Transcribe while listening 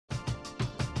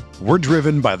We're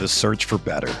driven by the search for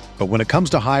better. But when it comes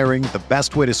to hiring, the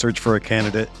best way to search for a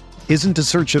candidate isn't to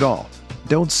search at all.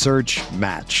 Don't search,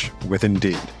 match with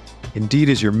Indeed. Indeed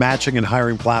is your matching and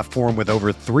hiring platform with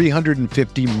over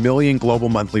 350 million global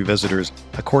monthly visitors,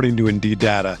 according to Indeed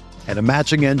data, and a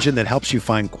matching engine that helps you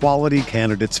find quality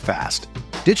candidates fast.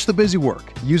 Ditch the busy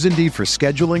work. Use Indeed for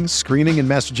scheduling, screening, and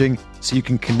messaging so you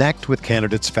can connect with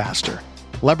candidates faster.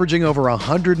 Leveraging over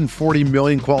 140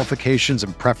 million qualifications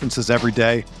and preferences every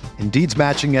day, Indeed's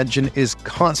matching engine is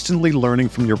constantly learning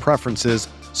from your preferences,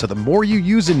 so the more you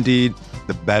use Indeed,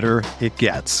 the better it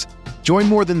gets. Join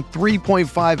more than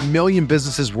 3.5 million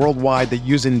businesses worldwide that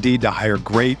use Indeed to hire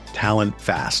great talent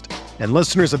fast. And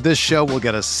listeners of this show will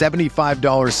get a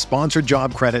 $75 sponsored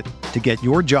job credit to get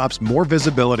your jobs more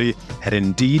visibility at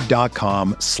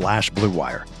Indeed.com/Blue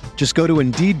Wire. Just go to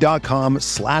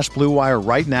Indeed.com/Blue Wire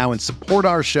right now and support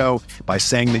our show by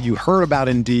saying that you heard about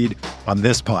Indeed on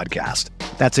this podcast.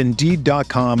 That's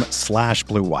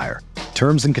Indeed.com/Blue Wire.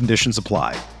 Terms and conditions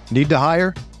apply. Need to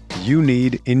hire? You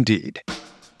need Indeed.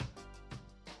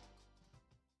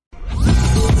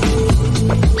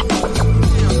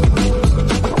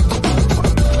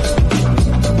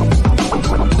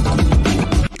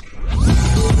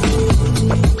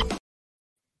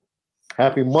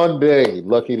 Happy Monday,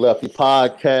 Lucky Lefty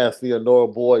podcast. The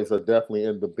Notre boys are definitely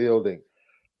in the building.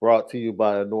 Brought to you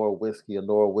by Notre Whiskey,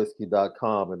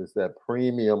 NotreWhiskey.com. And it's that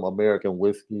premium American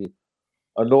whiskey,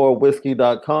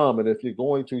 NotreWhiskey.com. And if you're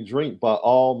going to drink, by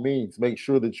all means, make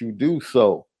sure that you do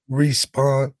so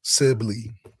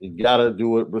responsibly. You got to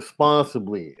do it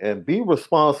responsibly. And be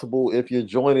responsible if you're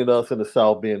joining us in the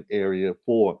South Bend area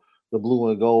for the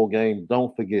Blue and Gold game.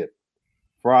 Don't forget,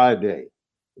 Friday,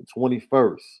 the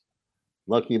 21st,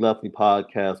 Lucky Lefty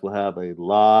podcast will have a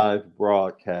live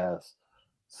broadcast.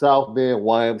 South Bend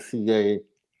YMCA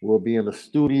will be in the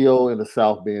studio in the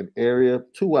South Bend area,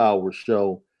 2-hour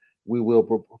show. We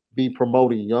will be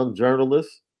promoting young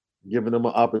journalists, giving them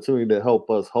an opportunity to help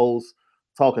us host,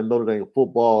 talking Notre Dame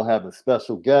football, having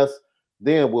special guests.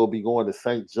 Then we'll be going to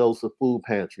St. Joseph Food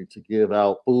Pantry to give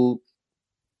out food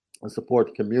and support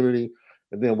the community.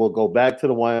 And then we'll go back to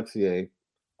the YMCA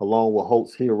along with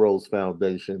Holt's Heroes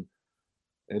Foundation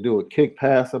and do a kick,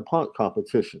 pass, and punt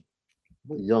competition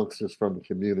with youngsters from the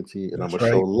community. And I'm going to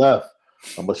show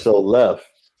Left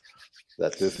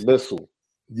that this missile.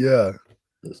 Yeah.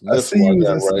 This missile I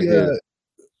got right here.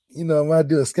 You know, I might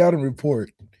do a scouting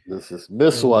report. This is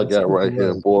missile I got right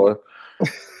here, boy.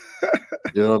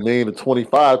 You know what I mean? The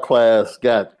 25 class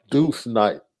got Deuce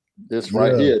Night. This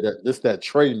right here. That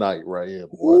Trey Night right here,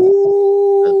 boy.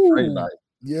 That Trey Night.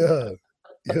 Yeah.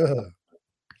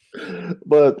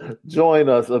 But join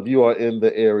us if you are in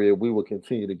the area. We will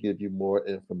continue to give you more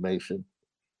information.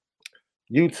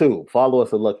 YouTube, follow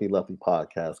us at Lucky Lefty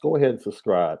Podcast. Go ahead and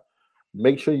subscribe.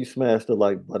 Make sure you smash the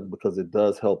like button because it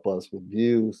does help us with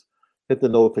views. Hit the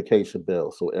notification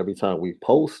bell so every time we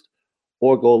post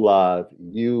or go live,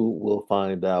 you will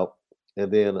find out. And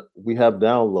then we have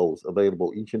downloads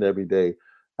available each and every day.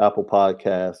 Apple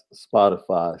Podcasts,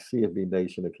 Spotify, CFB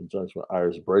Nation in conjunction with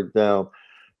Irish Breakdown.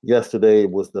 Yesterday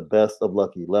was the best of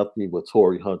Lucky Lefty with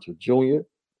Torrey Hunter Jr.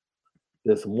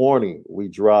 This morning, we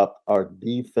dropped our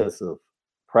defensive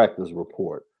practice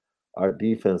report.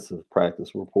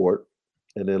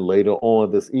 And then later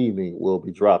on this evening, we'll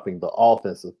be dropping the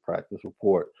offensive practice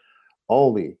report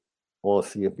only on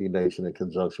CFB Nation in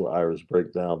conjunction with Irish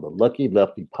Breakdown, the Lucky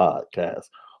Lefty podcast,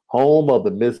 home of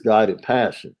the misguided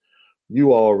passion.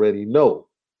 You already know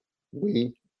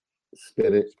we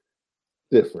spin it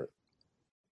different.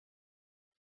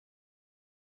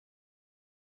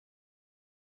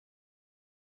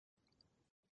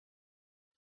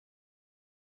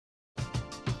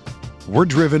 We're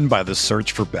driven by the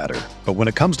search for better. But when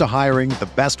it comes to hiring, the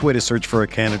best way to search for a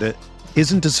candidate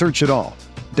isn't to search at all.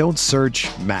 Don't search,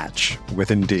 match with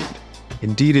Indeed.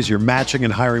 Indeed is your matching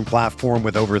and hiring platform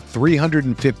with over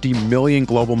 350 million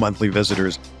global monthly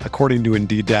visitors, according to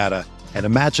Indeed data, and a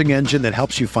matching engine that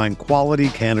helps you find quality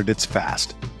candidates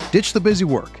fast. Ditch the busy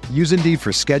work. Use Indeed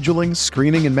for scheduling,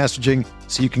 screening, and messaging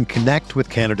so you can connect with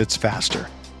candidates faster.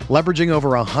 Leveraging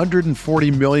over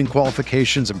 140 million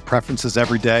qualifications and preferences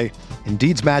every day,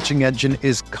 Indeed's matching engine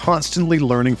is constantly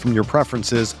learning from your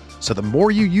preferences, so the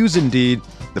more you use Indeed,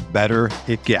 the better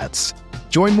it gets.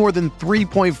 Join more than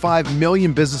 3.5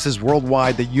 million businesses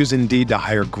worldwide that use Indeed to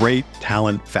hire great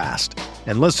talent fast.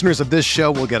 And listeners of this show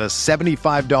will get a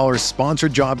 $75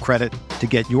 sponsored job credit to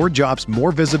get your jobs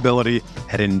more visibility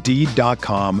at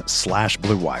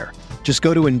Indeed.com/Blue Wire. Just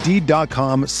go to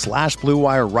Indeed.com/Blue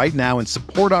Wire right now and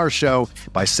support our show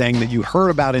by saying that you heard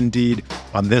about Indeed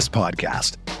on this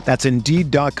podcast. That's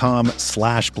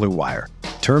Indeed.com/Blue Wire.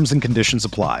 Terms and conditions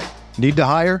apply. Need to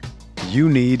hire? You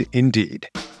need Indeed.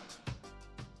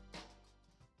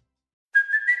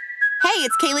 Hey,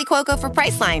 it's Kaylee Cuoco for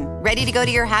Priceline. Ready to go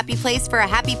to your happy place for a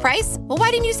happy price? Well,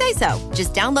 why didn't you say so?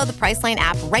 Just download the Priceline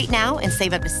app right now and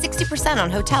save up to 60% on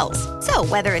hotels. So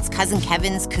whether it's Cousin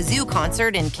Kevin's Kazoo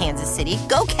Concert in Kansas City,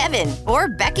 go Kevin, or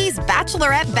Becky's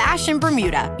Bachelorette Bash in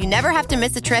Bermuda, you never have to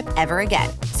miss a trip ever again.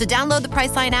 So download the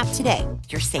Priceline app today.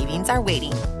 Your savings are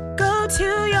waiting. Go to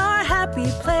your happy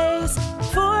place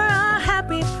for a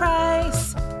happy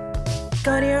price.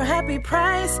 Go to your happy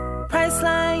price,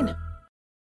 Priceline.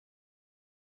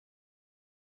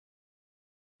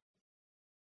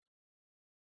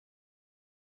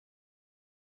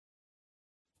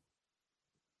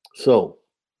 So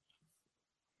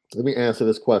let me answer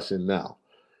this question now.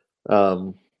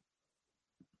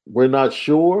 We're not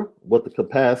sure what the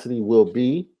capacity will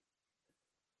be.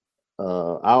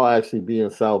 I'll actually be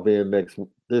in South Bend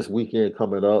this weekend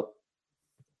coming up,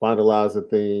 finalizing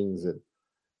things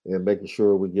and making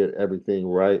sure we get everything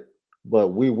right. But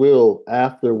we will,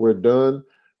 after we're done,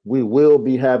 we will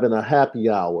be having a happy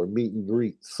hour meet and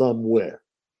greet somewhere.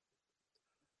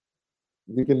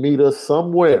 You can meet us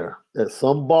somewhere at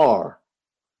some bar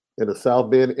in the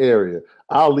South Bend area.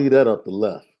 I'll leave that up to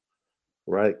Left,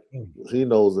 right? He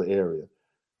knows the area.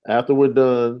 After we're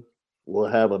done, we'll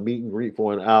have a meet and greet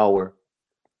for an hour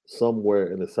somewhere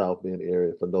in the South Bend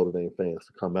area for Notre Dame fans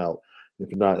to come out if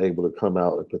you're not able to come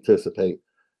out and participate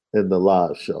in the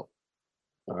live show.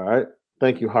 All right.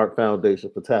 Thank you, Heart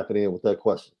Foundation, for tapping in with that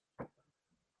question.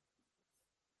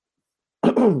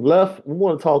 Left, we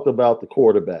want to talk about the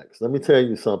quarterbacks. Let me tell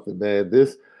you something, man.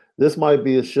 This might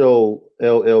be a show,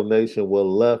 LL Nation, where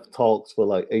Left talks for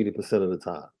like 80% of the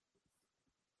time.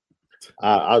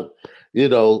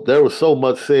 There was so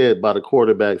much said by the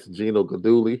quarterbacks, Gino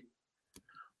Gaduli,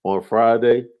 on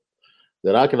Friday,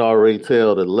 that I can already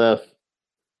tell that Left,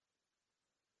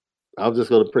 I'm just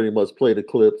going to pretty much play the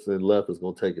clips and Left is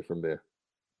going to take it from there.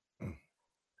 I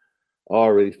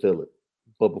already feel it.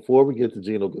 But before we get to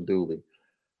Gino Gaduli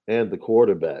and the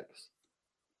quarterbacks,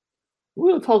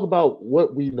 we're going to talk about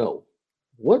what we know.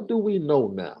 What do we know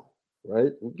now,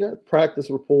 right? We've got practice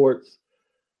reports.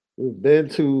 We've been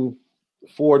to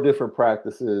 4 different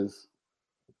practices.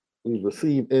 We've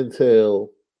received intel.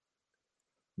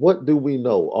 What do we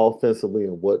know offensively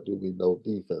and what do we know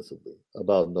defensively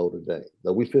about Notre Dame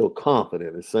that we feel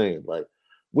confident in saying, like,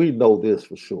 we know this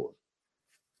for sure?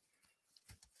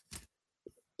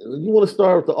 You want to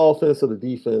start with the offense or the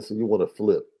defense, or you want to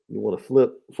flip? You want to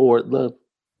flip for it, Left?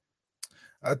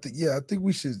 I think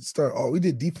we should start. We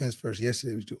did defense first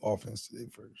yesterday. We should do offense today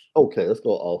first. Okay, let's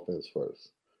go offense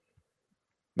first.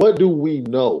 What do we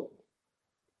know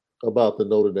about the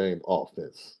Notre Dame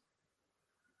offense?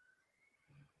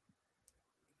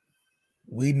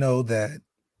 We know that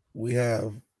we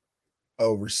have a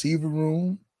receiver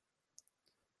room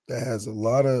that has a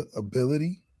lot of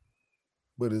ability,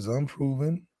 but is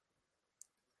unproven.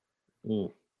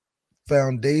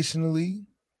 Foundationally,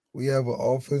 we have an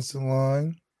offensive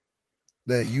line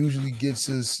that usually gets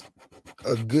us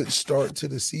a good start to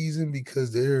the season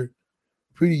because they're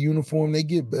pretty uniform. They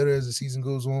get better as the season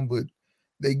goes on, but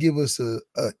they give us a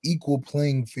equal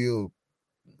playing field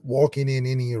walking in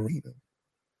any arena.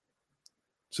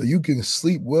 So you can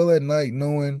sleep well at night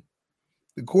knowing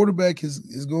the quarterback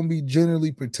is going to be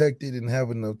generally protected and have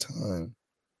enough time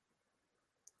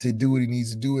to do what he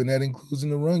needs to do. And that includes in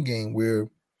the run game where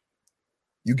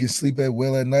you can sleep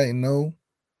well at night and know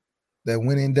that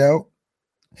when in doubt,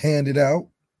 hand it out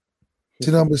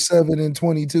to number 7 and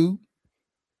 22.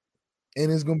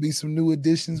 And there's going to be some new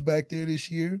additions back there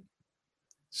this year.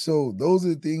 So those are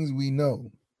the things we know.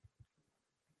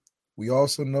 We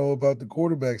also know about the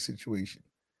quarterback situation.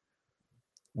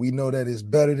 We know that it's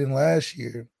better than last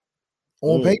year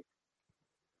on paper.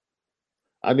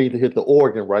 I need to hit the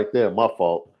organ right there. My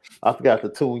fault. I forgot to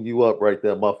tune you up right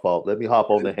there. My fault. Let me hop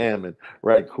on the Hammond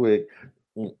right quick.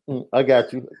 I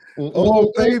got you. On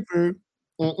paper,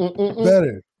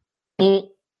 better.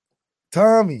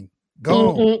 Tommy,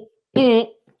 gone.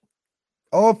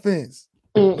 Offense,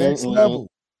 next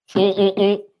level.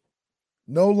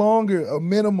 No longer a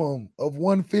minimum of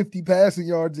 150 passing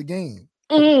yards a game.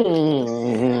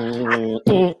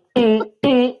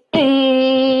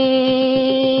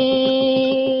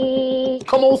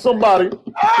 Come on, somebody.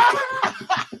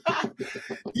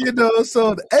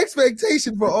 So the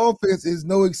expectation for offense is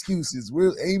no excuses.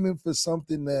 We're aiming for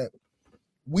something that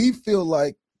we feel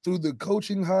like through the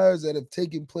coaching hires that have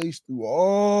taken place, through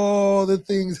all the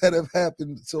things that have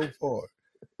happened so far,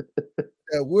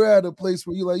 that we're at a place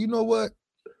where you're like, you know what?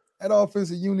 That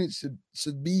offensive unit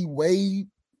should be way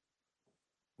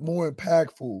more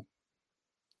impactful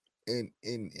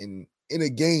in a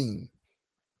game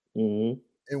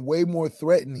and way more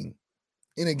threatening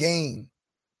in a game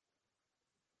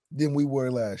than we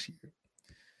were last year.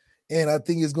 And I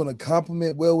think it's going to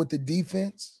complement well with the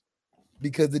defense,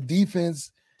 because the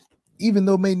defense, even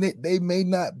though they may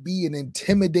not be an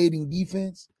intimidating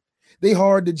defense, they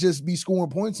hard to just be scoring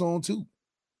points on too.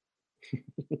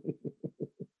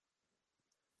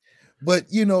 But,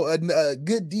 you know, a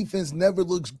good defense never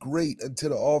looks great until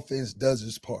the offense does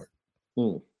its part.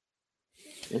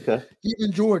 Okay.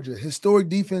 Even Georgia, historic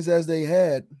defense as they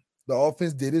had, the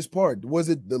offense did its part. Was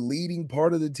it the leading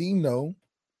part of the team? No.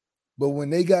 But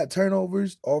when they got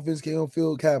turnovers, offense came on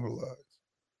field, capitalized.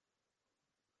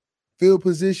 Field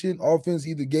position, offense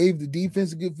either gave the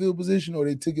defense a good field position or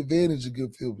they took advantage of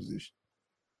good field position.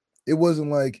 It wasn't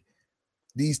like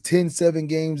these 10-7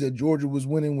 games that Georgia was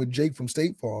winning with Jake from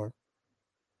State Farm.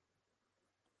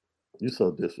 You're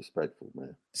so disrespectful,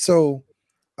 man. So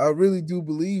I really do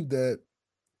believe that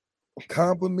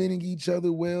complementing each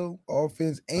other well,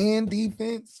 offense and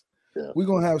defense, we're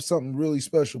going to have something really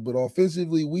special. But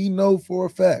offensively, we know for a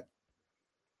fact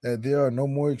that there are no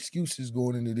more excuses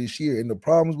going into this year. And the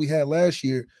problems we had last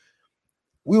year,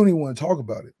 we don't even want to talk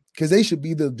about it, because they should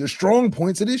be the strong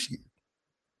points of this year.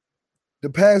 The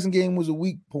passing game was a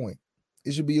weak point.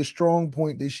 It should be a strong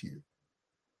point this year.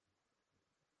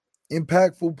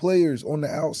 Impactful players on the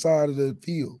outside of the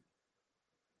field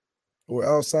or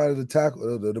outside of the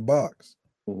tackle, the box,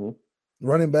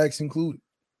 running backs included.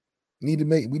 We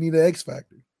need an X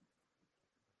factor.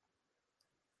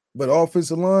 But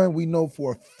offensive line, we know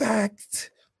for a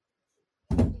fact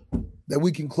that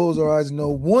we can close our eyes and know,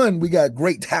 one, we got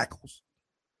great tackles.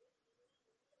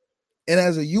 And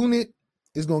as a unit,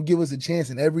 it's going to give us a chance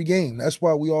in every game. That's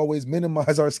why we always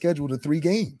minimize our schedule to 3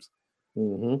 games.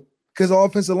 Because the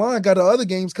offensive line got the other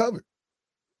games covered.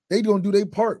 They going to do their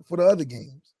part for the other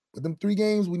games. But them 3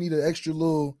 games, we need an extra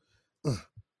little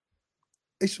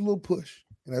push.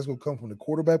 And that's going to come from the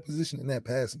quarterback position in that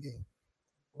passing game.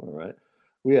 All right.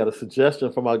 We had a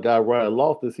suggestion from our guy, Ryan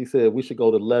Loftus. He said we should go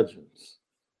to Legends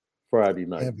Friday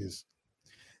night. Campus.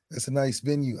 That's a nice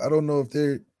venue. I don't know if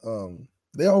they're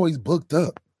always booked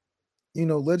up. You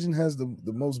know, Legend has the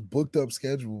most booked up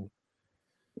schedule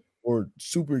or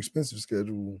super expensive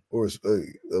schedule or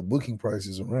booking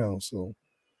prices around. So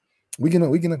we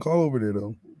can call over there,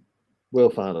 though.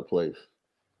 We'll find a place.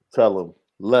 Tell them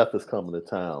Left is coming to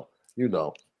town. You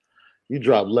know, you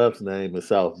drop Left's name in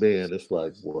South Bend, it's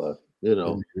like, what? You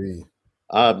know,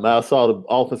 I saw the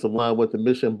offensive line went to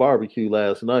Mission Barbecue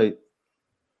last night.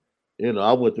 You know,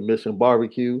 I went to Mission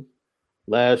Barbecue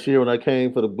last year when I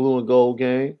came for the blue and gold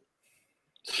game.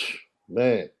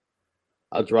 Man,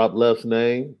 I dropped Left's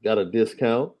name, got a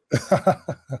discount.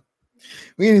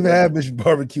 We didn't even have Mission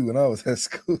Barbecue when I was at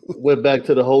school. Went back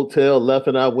to the hotel. Left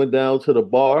and I went down to the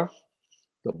bar.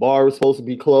 The bar was supposed to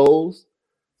be closed.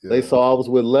 Yeah. They saw I was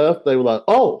with Left. They were like,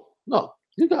 "Oh no,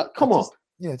 come on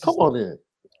in.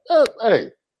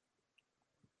 Hey,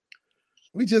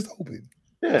 we just opened.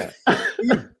 Yeah,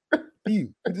 for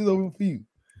you. We just opened for you.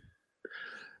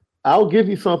 I'll give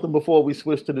you something before we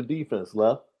switch to the defense,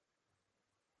 Left.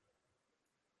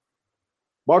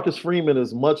 Marcus Freeman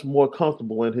is much more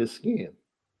comfortable in his skin.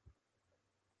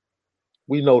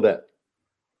 We know that.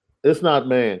 It's not,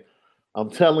 man.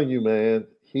 I'm telling you, man,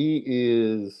 he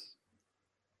is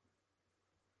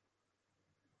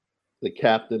the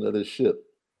captain of the ship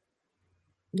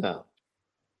now.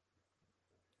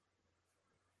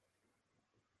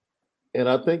 And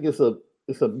I think it's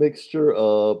a mixture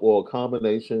of, or a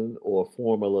combination or a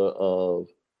formula of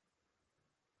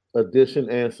addition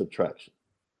and subtraction.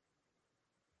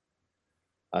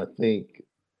 I think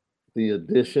the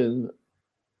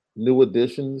new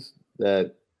additions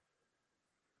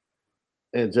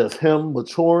and just him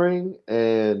maturing,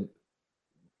 and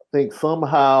I think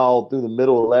somehow through the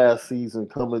middle of last season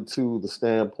coming to the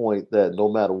standpoint that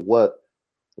no matter what,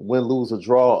 win, lose, or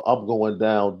draw, I'm going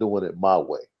down doing it my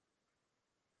way.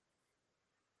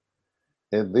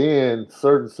 And then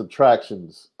certain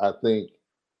subtractions, I think,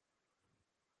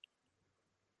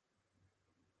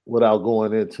 without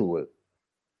going into it,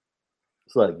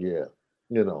 it's like, yeah,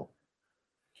 you know,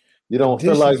 you don't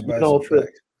feel like you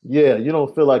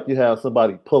don't feel like you have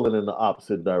somebody pulling in the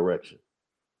opposite direction.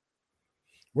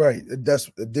 Right. That's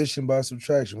addition by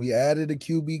subtraction. We added a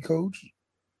QB coach,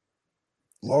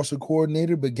 lost a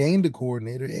coordinator, but gained a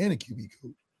coordinator and a QB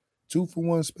coach.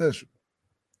 2-for-1 special.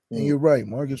 And you're right.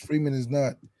 Marcus Freeman is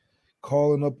not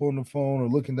calling up on the phone or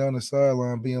looking down the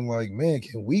sideline being like, man,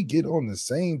 can we get on the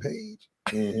same page?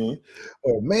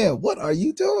 Or, man, what are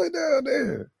you doing down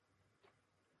there?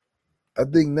 I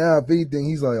think now, if anything,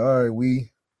 he's like, all right,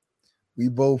 we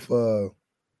both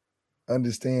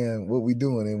understand what we're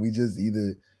doing, and we just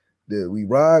either we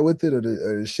ride with it or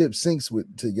the ship sinks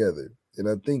with together. And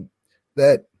I think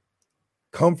that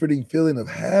comforting feeling of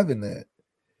having that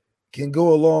can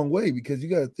go a long way, because you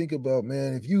got to think about,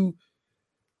 man, if you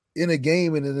in a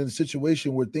game and in a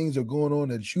situation where things are going on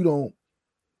that you don't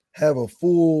have a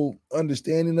full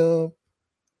understanding of,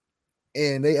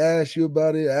 and they ask you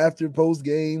about it after post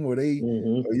game, or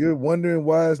or you're wondering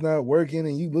why it's not working,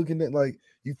 and you looking at like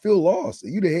you feel lost.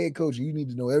 You the head coach, you need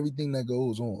to know everything that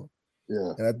goes on.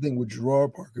 Yeah. And I think with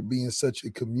Gerard Parker being such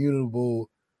a communicable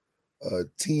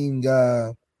team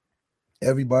guy,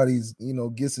 everybody's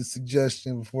gets a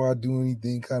suggestion before I do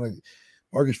anything. Kind of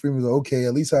Marcus Freeman's like, okay,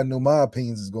 at least I know my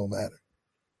opinions is gonna matter.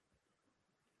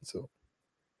 So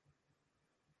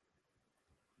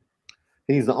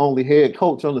he's the only head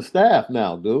coach on the staff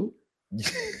now, dude.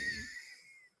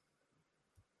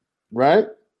 Right?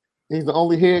 He's the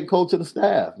only head coach of the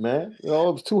staff, man. It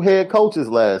was 2 head coaches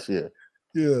last year.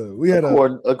 Yeah, we had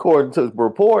according to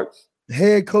reports.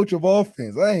 Head coach of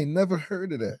offense. I ain't never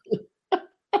heard of that.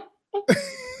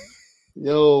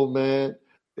 Yo, man.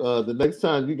 The next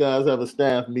time you guys have a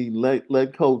staff meeting,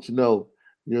 let coach know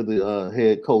you're the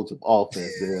head coach of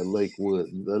offense there at Lakewood.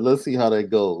 Let's see how that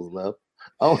goes, Left.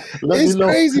 It's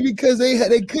crazy because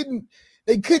they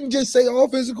couldn't just say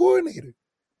offensive coordinator.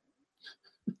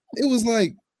 It was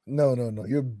like, no,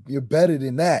 you're better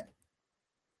than that.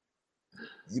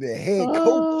 You're the head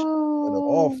coach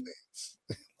of offense.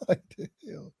 Like the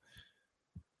hell.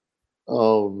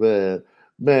 Oh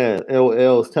man,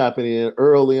 LL's tapping in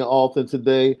early and often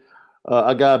today.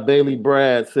 I got Bailey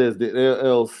Brad says the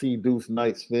LLC Deuce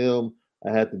Knight's film.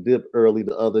 I had to dip early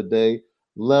the other day.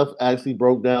 Left actually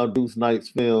broke down Deuce Knight's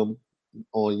film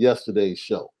on yesterday's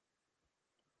show.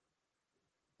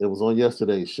 It was on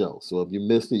yesterday's show. So if you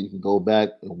missed it, you can go back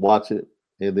and watch it.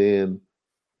 And then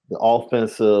the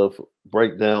offensive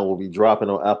breakdown will be dropping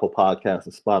on Apple Podcasts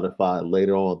and Spotify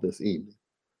later on this evening.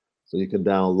 So you can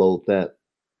download that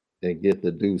and get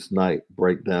the Deuce Knight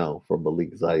breakdown from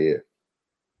Malik Zaire.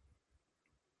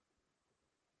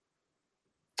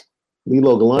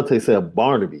 Lilo Galante said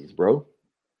Barnaby's, bro.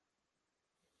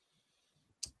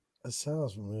 That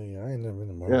sounds familiar. I ain't never been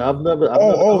to Yeah, Barnaby's. I've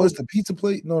never. It's the pizza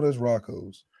plate? No, that's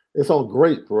Rocco's. It's on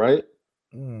Grape, right?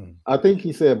 Mm. I think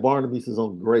he said Barnaby's is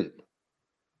on Grape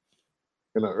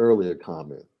in an earlier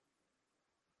comment.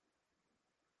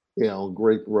 Yeah, on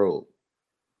Grape Road.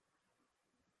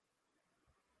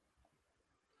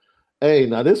 Hey,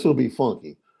 now this will be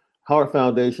funky. Heart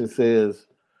Foundation says,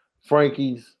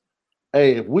 Frankie's.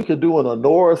 Hey, if we could do an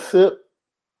Honora sip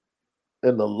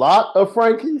in the lot of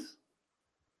Frankie's,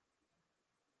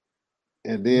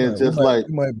 and then you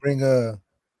might bring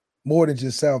more than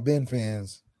just South Bend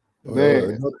fans or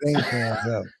Notre Dame fans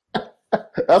out.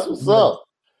 That's what's up.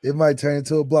 It might turn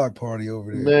into a block party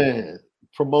over there. Man,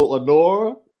 promote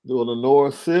Honora, do an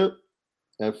Honora sip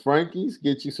at Frankie's,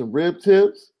 get you some rib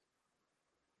tips.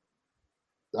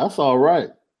 That's all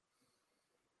right.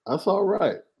 That's all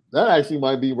right. That actually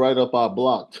might be right up our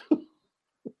block.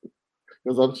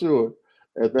 Because I'm sure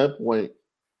at that point,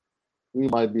 we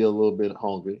might be a little bit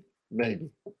hungry, maybe,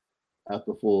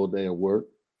 after a full day of work.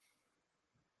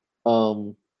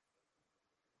 So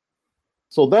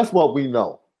that's what we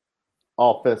know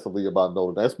offensively about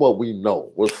Notre. That's what we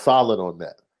know. We're solid on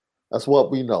that. That's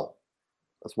what we know.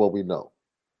 That's what we know.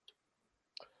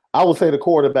 I would say the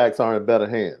quarterbacks are in better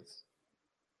hands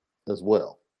as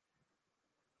well.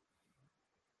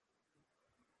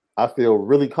 I feel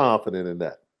really confident in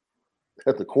that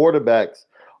the quarterbacks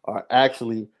are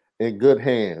actually in good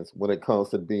hands when it comes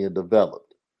to being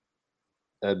developed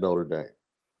at Notre Dame.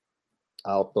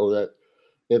 I'll throw that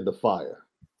in the fire.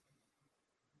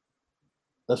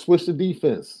 Let's switch to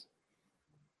defense.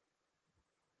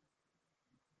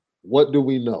 What do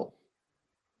we know?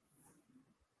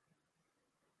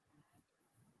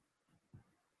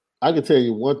 I can tell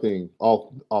you one thing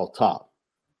off top.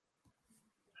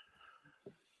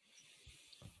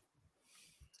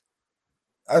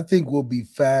 I think we'll be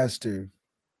faster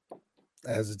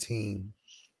as a team.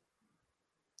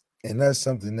 And that's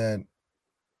something that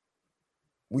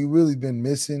we really been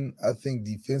missing, I think,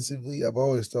 defensively. I've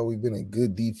always thought we've been a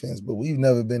good defense, but we've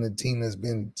never been a team that's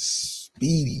been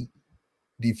speedy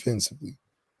defensively,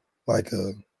 like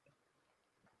a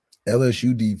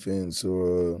LSU defense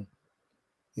or,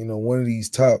 one of these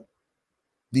top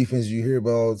defenses you hear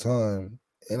about all the time.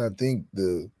 And I think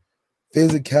the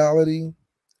physicality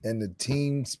and the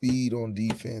team speed on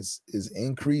defense is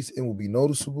increased and will be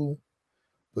noticeable,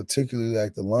 particularly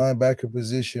like the linebacker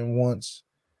position once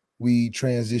we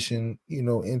transition,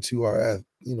 into our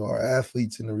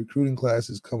athletes in the recruiting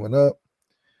classes coming up,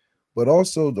 but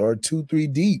also our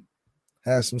 2-3 deep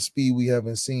has some speed we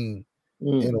haven't seen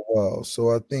in a while.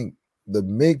 So I think the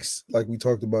mix, like we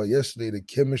talked about yesterday, the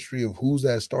chemistry of who's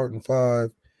that starting five,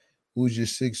 who's your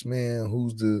sixth man,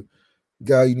 who's the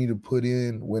guy you need to put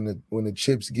in when the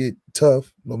chips get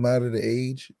tough, no matter the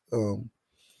age.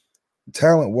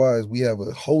 Talent-wise, we have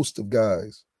a host of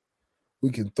guys we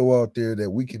can throw out there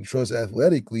that we can trust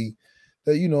athletically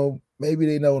that, maybe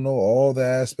they don't know all the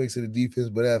aspects of the defense,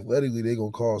 but athletically they're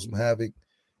going to cause some havoc.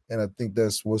 And I think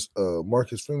that's what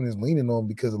Marcus Freeman is leaning on,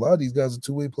 because a lot of these guys are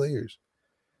two-way players,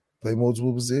 play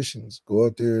multiple positions, go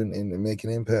out there and make an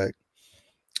impact.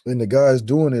 And the guys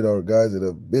doing it are guys that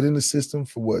have been in the system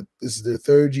for this is their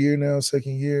third year now,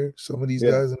 second year, some of these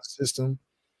guys in the system.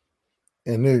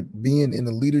 And they're being in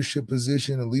a leadership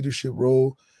position, a leadership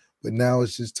role. But now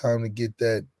it's just time to get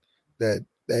that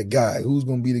guy. Who's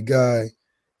going to be the guy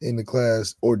in the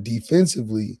class or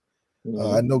defensively?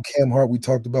 I know Cam Hart we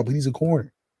talked about, but he's a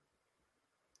corner.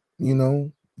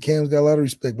 Cam's got a lot of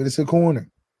respect, but it's a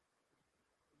corner.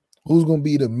 Who's going to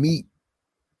be in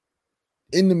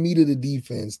the meat of the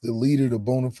defense, the leader, the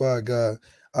bona fide guy?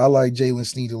 I like Jalen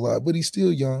Snead a lot, but he's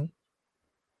still young.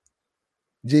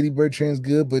 JD Bertrand's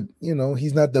good, but,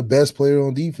 he's not the best player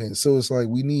on defense. So it's like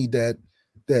we need that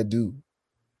dude.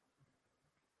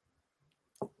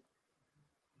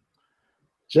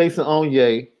 Jason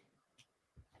Onye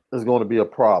is going to be a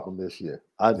problem this year.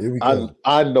 I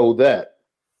know that.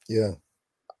 Yeah.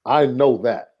 I know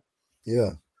that.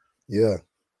 Yeah. Yeah.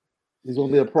 He's going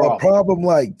to be a problem. A problem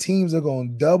like teams are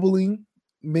going doubling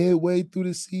midway through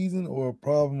the season, or a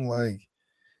problem like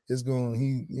it's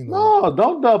going No,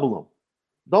 don't double him.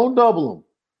 Don't double him.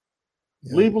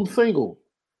 Yeah. Leave him single.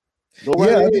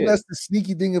 I think that's the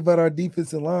sneaky thing about our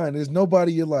defensive line. There's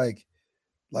nobody you're like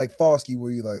Foskey,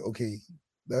 where you're like, okay,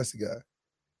 that's the guy.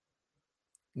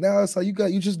 Now it's like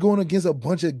you're just going against a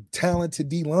bunch of talented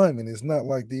D linemen. It's not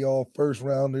like they all first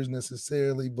rounders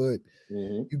necessarily, but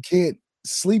you can't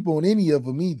sleep on any of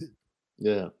them either.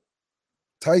 Yeah.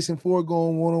 Tyson Ford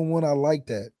going one-on-one, I like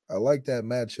that. I like that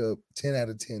matchup 10 out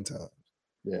of 10 times.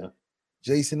 Yeah.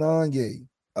 Jason Onye,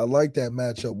 I like that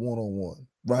matchup one-on-one.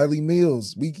 Riley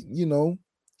Mills,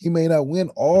 he may not win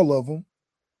all of them,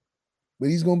 but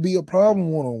he's going to be a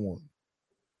problem one-on-one.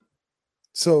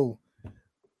 So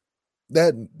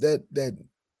that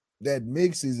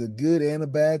mix is a good and a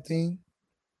bad thing,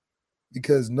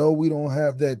 because no, we don't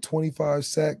have that 25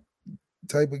 sack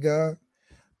type of guy,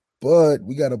 but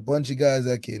we got a bunch of guys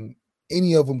that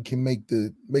any of them can make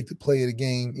the play of the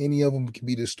game. Any of them can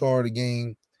be the star of the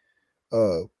game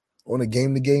on a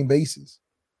game-to-game basis,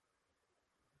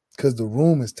 because the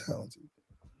room is talented.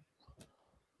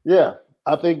 Yeah,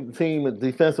 I think the team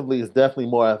defensively is definitely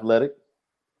more athletic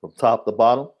from top to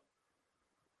bottom.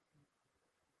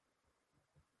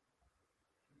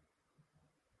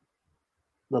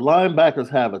 The linebackers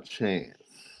have a chance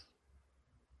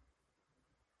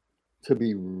to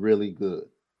be really good.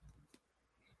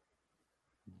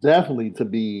 Definitely to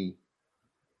be.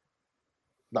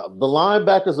 Now, the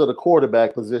linebackers of the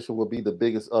quarterback position will be the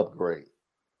biggest upgrade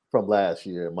from last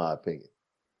year, in my opinion.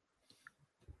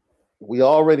 We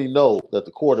already know that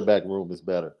the quarterback room is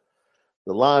better.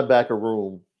 The linebacker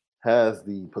room has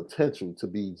the potential to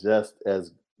be just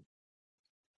as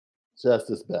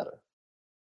better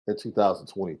in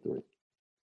 2023.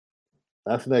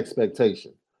 That's an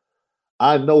expectation.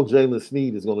 I know Jalen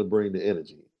Snead is going to bring the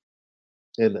energy.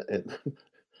 And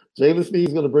Jalen Snead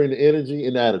is going to bring the energy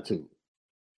and attitude.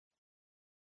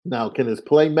 Now, can his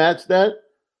play match that?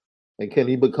 And can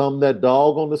he become that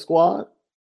dog on the squad?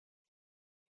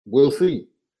 We'll see.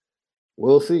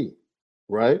 We'll see.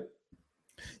 Right?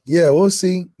 Yeah, we'll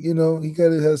see. He got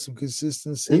to have some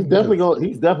consistency. He's definitely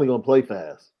going to play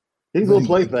fast. He's going to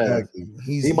play fast.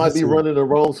 He might be running the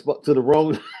wrong spot to the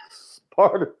wrong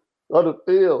part of the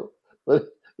field, but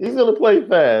he's going to play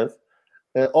fast,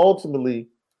 and ultimately,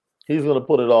 he's going to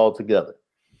put it all together.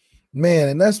 Man,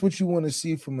 and that's what you want to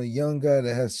see from a young guy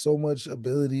that has so much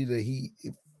ability that he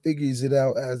figures it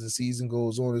out as the season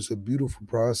goes on. It's a beautiful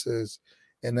process,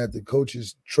 and that the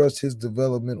coaches trust his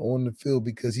development on the field,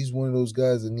 because he's one of those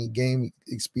guys that need game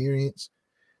experience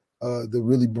to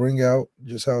really bring out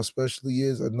just how special he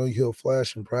is. I know he'll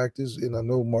flash in practice, and I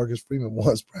know Marcus Freeman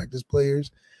wants practice players,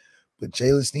 but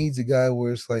Jalen Snead's a guy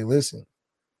where it's like, listen,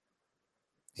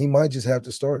 he might just have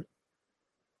to start.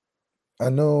 I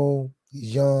know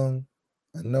he's young.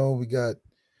 I know we got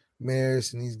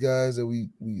Maris and these guys that we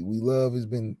love has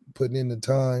been putting in the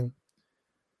time,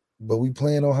 but we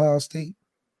playing Ohio State.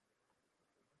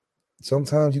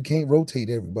 Sometimes you can't rotate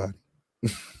everybody.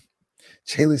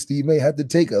 Jalen Steve may have to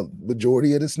take a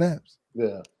majority of the snaps.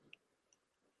 Yeah.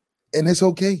 And it's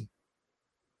okay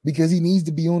because he needs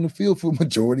to be on the field for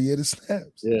majority of the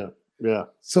snaps. Yeah. Yeah.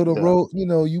 So the role,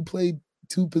 you play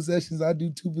 2 possessions, I do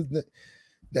 2 possessions.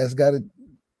 That's got to,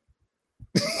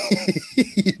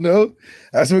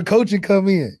 that's where coaching come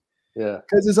in. Yeah.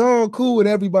 Because it's all cool when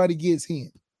everybody gets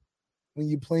in. When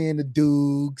you're playing the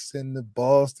Dukes and the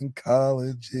Boston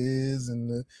Colleges and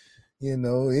the,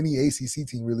 any ACC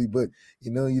team really, but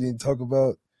you didn't talk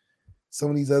about some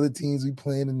of these other teams we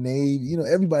play in the Navy.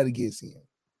 Everybody gets in.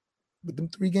 But them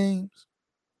 3 games,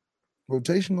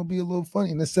 rotation gonna be a little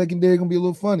funny, and the secondary gonna be a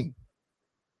little funny.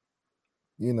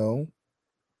 I know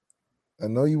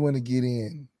you want to get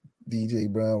in DJ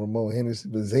Brown, Ramon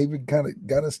Henderson, but Xavier kind of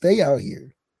gotta stay out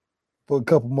here for a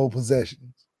couple more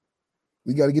possessions.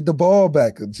 We got to get the ball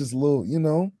back, just a little,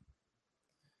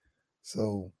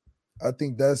 So I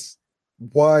think that's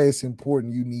why it's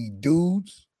important. You need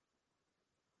dudes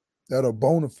that are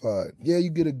bona fide. Yeah,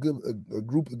 you get a group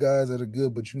of guys that are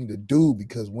good, but you need a dude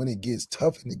because when it gets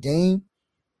tough in the game,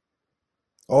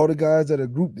 all the guys that are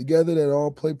grouped together that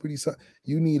all play pretty solid,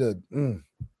 you need a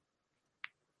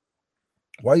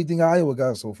Why do you think Iowa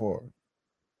got so far?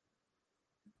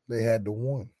 They had the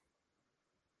one.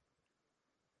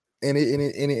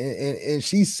 And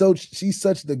she's such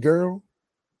the girl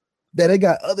that they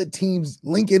got other teams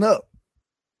linking up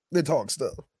to talk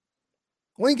stuff.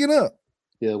 Linking up.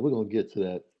 Yeah, we're gonna get to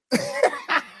that.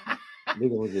 We're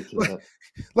gonna get to that.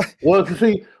 Well,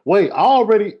 see, wait,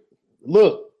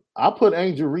 I put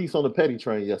Angel Reese on the petty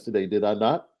train yesterday, did I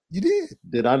not? You did.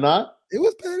 Did I not? It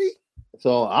was petty.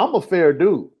 So I'm a fair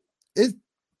dude.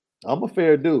 I'm a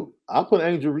fair dude. I put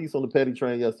Angel Reese on the petty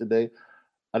train yesterday.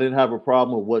 I didn't have a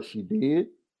problem with what she did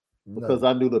because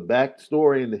I knew the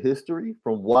backstory and the history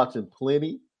from watching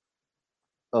plenty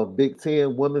of Big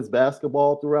Ten women's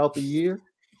basketball throughout the year.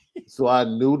 So I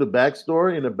knew the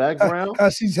backstory and the background. How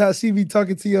she be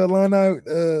talking to your Illini,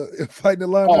 fighting the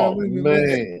Illini. Oh,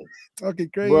 man. Talking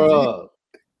crazy. Bruh.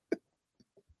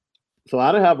 So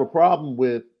I didn't have a problem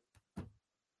with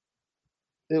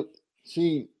it.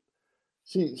 She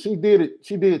did it.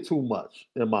 She did too much,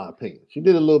 in my opinion. She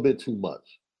did a little bit too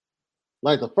much.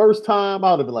 Like the first time,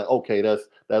 I would have been like, okay,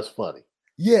 that's funny.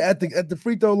 Yeah, at the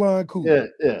free throw line, cool.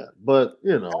 Yeah. But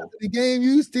after the game,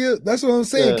 you still. That's what I'm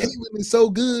saying. Yeah. Caitlin is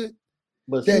so good.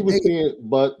 But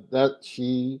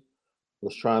she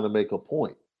was trying to make a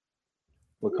point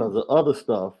because of other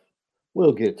stuff.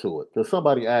 We'll get to it. Because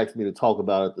somebody asked me to talk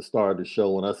about it at the start of the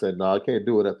show, and I said, no, I can't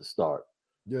do it at the start.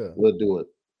 Yeah. We'll do it.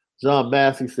 John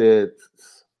Massey said,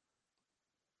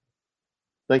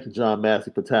 thank you, John Massey,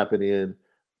 for tapping in.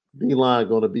 D-line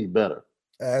going to be better.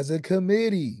 As a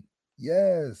committee.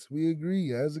 Yes, we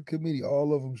agree. As a committee,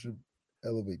 all of them should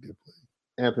elevate their play.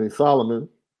 Anthony Solomon,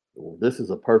 this is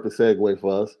a perfect segue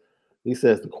for us. He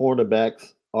says the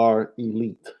cornerbacks are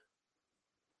elite.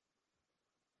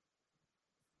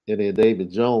 And then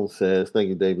David Jones says, thank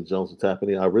you, David Jones, for tapping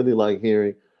in. I really like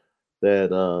hearing that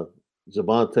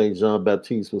Javonte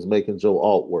Jean-Baptiste was making Joe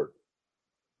Alt work.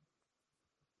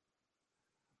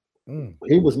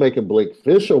 He was making Blake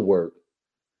Fisher work.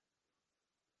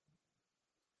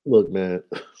 Look, man,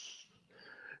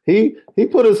 he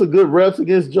put in some good reps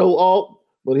against Joe Alt,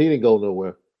 but he didn't go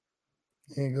nowhere.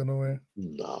 He ain't go nowhere?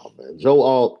 No, man. Joe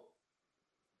Alt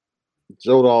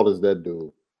is that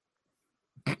dude.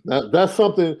 That's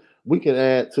something we can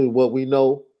add to what we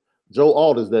know. Joe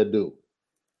Alt is that dude.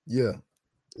 Yeah.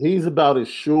 He's about as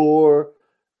sure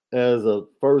as a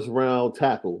first-round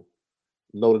tackle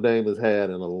Notre Dame has had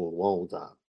in a long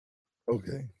time.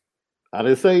 Okay. I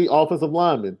didn't say offensive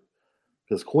lineman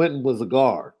because Quentin was a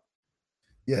guard.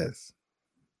 Yes.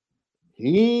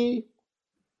 He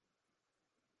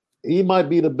might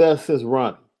be the best since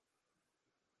Ronnie.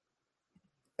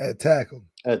 At tackle.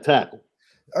 I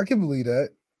can believe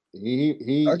that.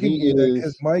 He believe that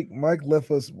because Mike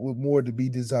left us with more to be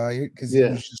desired because he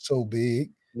was just so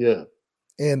big. Yeah.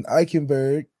 And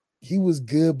Eichenberg, he was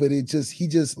good, but he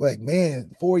just like,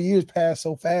 man, 4 years passed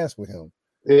so fast with him.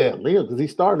 Yeah, Liam, because he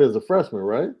started as a freshman,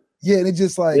 right? Yeah, and it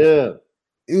just like, it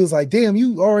was like, damn,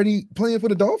 you already playing for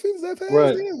the Dolphins that fast?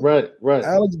 Right, damn. right.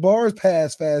 Alex Barrs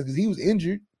passed fast because he was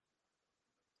injured.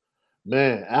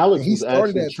 Man, Alex was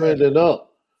actually trending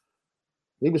up.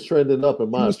 He was trending up in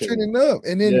my opinion. Trending up,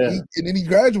 and then he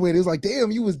graduated. It was like,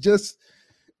 damn, you was just.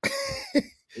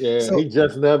 He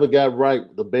just never got right.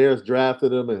 The Bears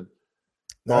drafted him, and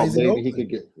maybe he could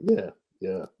get.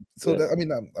 Yeah. So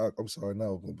I'm sorry,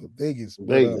 no, but Vegas.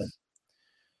 Vegas.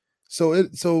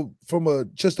 So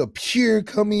from just a pure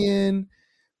come in,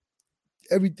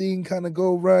 everything kind of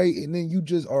go right, and then you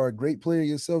just are a great player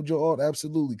yourself, Joe Alt,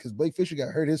 absolutely. Because Blake Fisher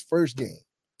got hurt his first game.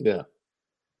 Yeah.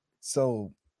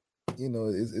 So,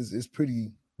 it's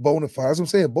pretty bona fide. That's what I'm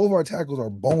saying. Both our tackles are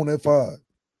bona fide.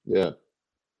 Yeah.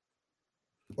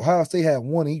 Ohio State had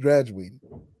one, he graduated.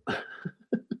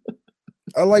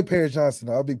 I like Paris Johnson.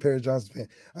 I'm a big Paris Johnson fan.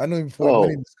 I know him before he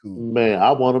went into school. Man,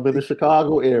 I want him in the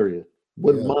Chicago area.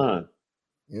 Wouldn't mind.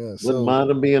 Yeah. Wouldn't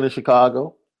mind him being in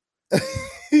Chicago.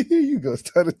 Here you go.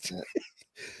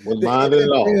 Wouldn't mind it at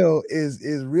all.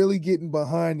 Is really getting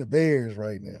behind the Bears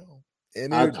right now.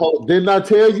 And didn't I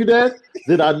tell you that?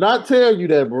 Did I not tell you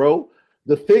that, bro?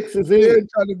 The fix is in. They're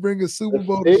trying to bring a Super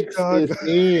Bowl to Chicago. The fix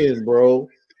is in, bro.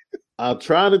 I'm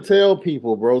trying to tell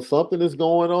people, bro, something is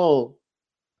going on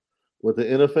with the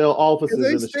NFL offices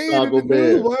in the Chicago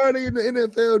Bears. Why are they in the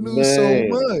NFL news so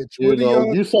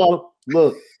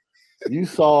much? You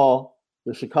saw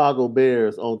the Chicago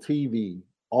Bears on TV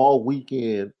all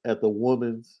weekend at the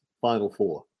women's Final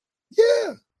Four.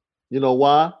 Yeah. You know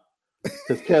why?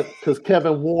 Because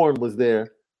Kevin Warren was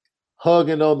there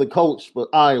hugging on the coach for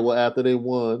Iowa after they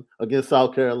won against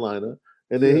South Carolina.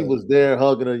 And then he was there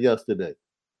hugging her yesterday.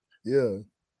 Yeah.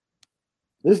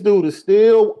 This dude is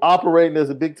still operating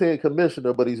as a Big Ten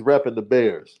commissioner, but he's repping the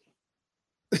Bears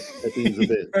at these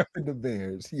events. Repping the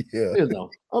Bears, yeah.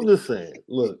 I'm just saying,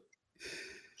 look.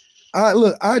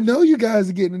 I know you guys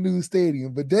are getting a new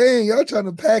stadium, but dang, y'all trying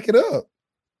to pack it up.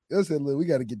 Y'all said, look, we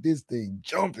got to get this thing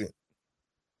jumping.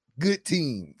 Good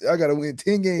team. I got to win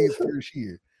 10 games first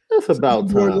year. That's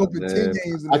about time, man. 10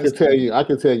 games I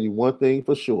can tell you one thing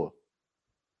for sure.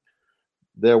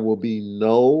 There will be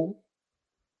no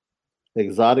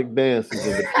exotic dances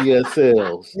in the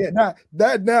PSLs. Yeah,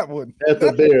 not one. At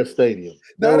the Bears Stadium.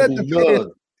 Not at the Bears.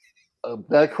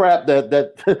 That crap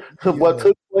that what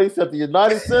took place at the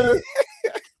United Center.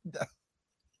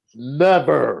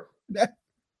 Never.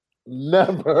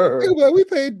 We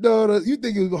paid you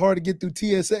think it was hard to get through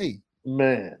TSA?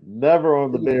 Man, never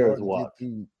on the Bears watch.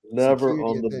 Never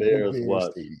on the Bears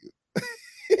watch.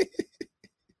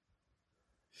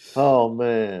 Oh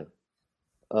man.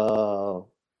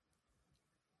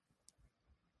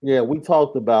 Yeah, we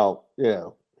talked about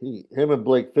him and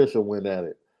Blake Fisher went at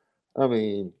it. I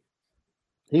mean,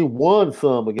 he won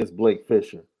some against Blake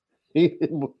Fisher. He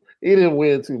didn't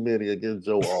win too many against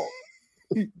Joe Alt.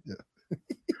 He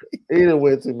didn't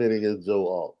win too many against Joe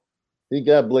Alt. He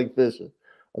got Blake Fisher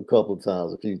a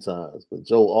few times. But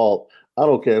Joe Alt, I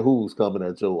don't care who's coming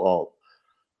at Joe Alt.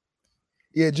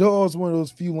 Yeah, Joe Alt's one of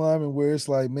those few linemen where it's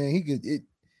like, man,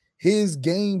 his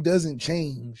game doesn't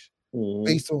change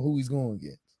based on who he's going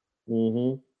against.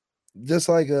 Mm-hmm. Just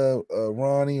like a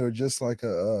Ronnie or just like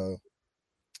a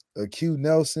Q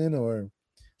Nelson or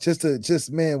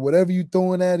just man, whatever you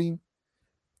throwing at him,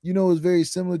 it's very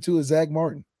similar to a Zach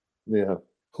Martin. Yeah.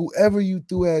 Whoever you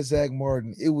threw at Zach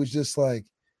Martin, it was just like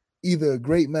either a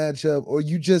great matchup or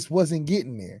you just wasn't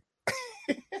getting there.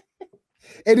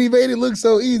 And he made it look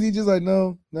so easy. Just like,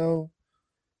 no,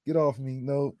 get off me.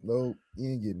 No, you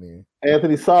ain't getting there.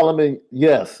 Anthony Solomon,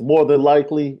 yes, more than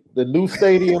likely. The new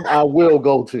stadium I will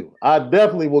go to. I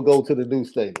definitely will go to the new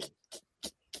stadium.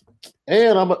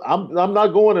 And I'm not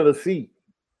going to the seat.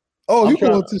 Oh, you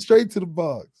going straight to the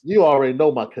box. You already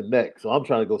know my connect, so I'm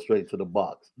trying to go straight to the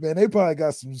box. Man, they probably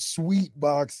got some sweet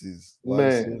boxes.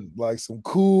 Like some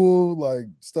cool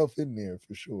stuff in there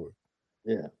for sure.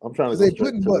 Yeah, I'm trying to go straight to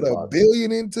the box. They putting $1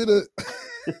 billion into the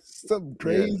something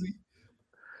crazy.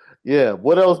 Yeah,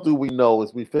 what else do we know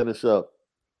as we finish up?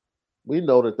 We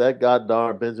know that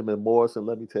goddamn Benjamin Morrison,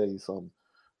 let me tell you something.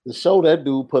 The show that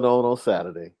dude put on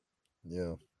Saturday.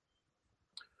 Yeah.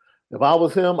 If I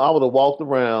was him, I would have walked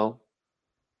around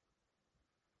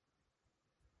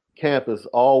campus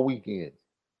all weekend.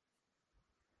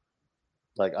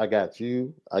 Like, I got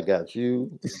you. I shut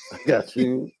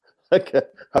you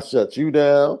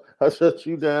down. I shut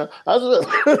the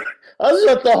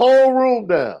whole room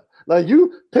down. Like,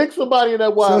 you pick somebody in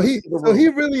that wide. So he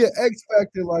really an X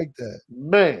factor like that.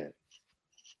 Man.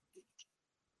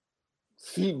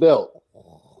 Seatbelt.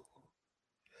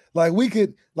 Like we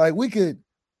could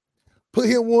put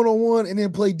him one-on-one and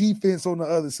then play defense on the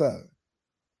other side.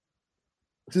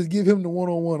 Just give him the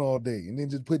one-on-one all day and then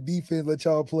just put defense, let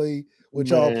y'all play what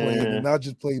y'all playing, and I'll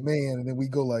just play man, and then we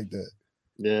go like that.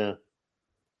 Yeah.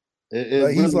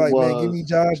 He's like, man, give me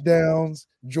Josh Downs,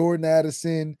 Jordan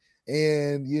Addison,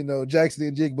 and Jackson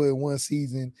and Jigba in one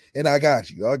season, and I got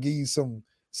you. I'll give you some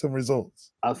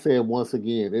results. I say it once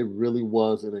again, it really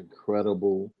was an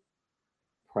incredible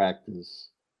practice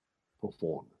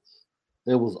performance.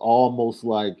 It was almost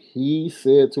like he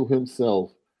said to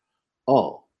himself,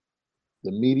 oh,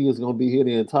 the media is going to be here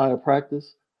the entire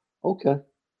practice? Okay.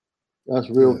 That's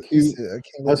real cute.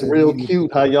 That's real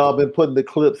cute how y'all been putting the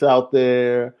clips out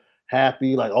there.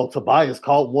 Happy, like, oh, Tobias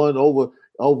caught one over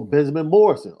Benjamin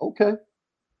Morrison. Okay.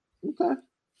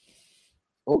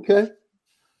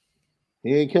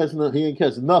 He ain't catch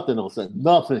nothing on Sunday.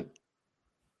 Nothing.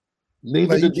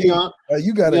 Neither did Deion.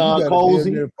 You got to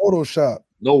Photoshop.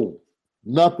 No,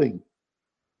 nothing.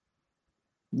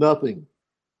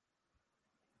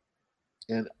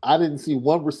 And I didn't see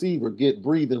one receiver get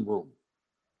breathing room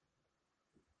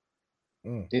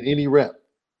in any rep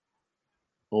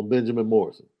on Benjamin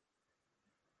Morrison.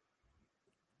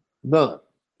 None.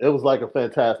 It was like a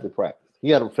fantastic practice. He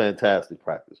had a fantastic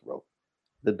practice, bro.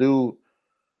 The dude,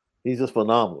 he's just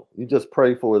phenomenal. You just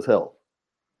pray for his health.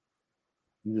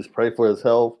 You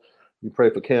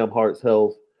pray for Cam Hart's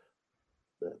health.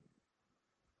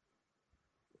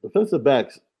 Defensive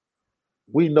backs,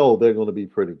 we know they're going to be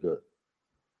pretty good.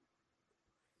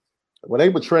 When they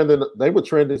were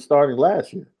trending starting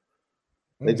last year.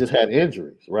 They just had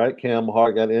injuries, right? Cam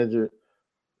Hart got injured.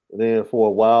 And then for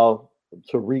a while,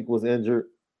 Tariq was injured.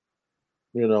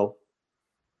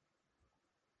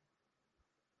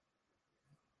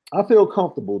 I feel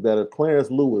comfortable that if Clarence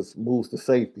Lewis moves to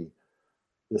safety,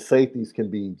 the safeties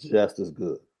can be just as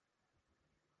good.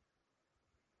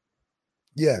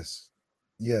 Yes.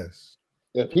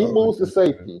 If he moves to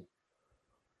safety,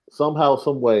 somehow,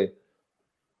 some way,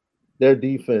 their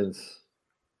defensive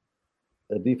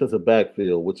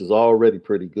backfield, which is already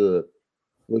pretty good,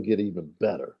 will get even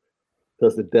better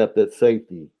because the depth at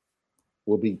safety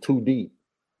will be too deep.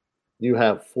 You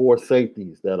have 4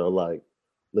 safeties that are like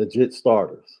legit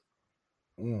starters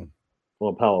on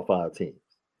Power 5 teams.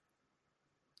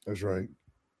 That's right.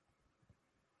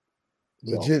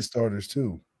 Legit starters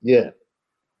too. Yeah,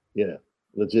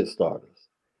 legit starters.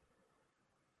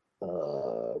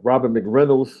 Robert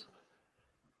McReynolds,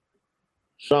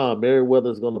 Sean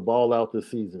Merriweather's going to ball out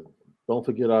this season. Don't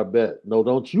forget our bet. No,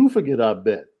 don't you forget our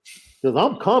bet, because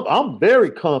I'm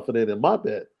very confident in my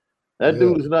bet. That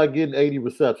dude is not getting 80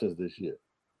 receptions this year.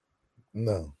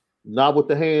 No, not with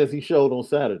the hands he showed on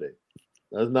Saturday.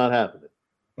 That's not happening.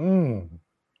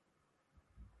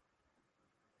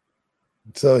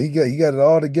 So he got it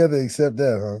all together except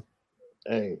that, huh?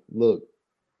 Hey, look,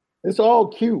 it's all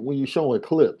cute when you're showing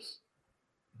clips.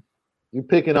 You're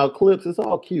picking out clips. It's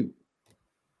all cute.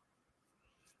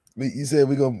 You said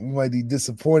we might be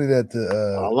disappointed at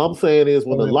the. All I'm saying is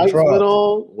when the lights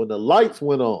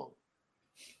went on,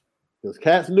 because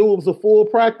cats knew it was a full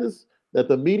practice that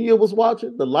the media was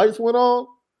watching. The lights went on.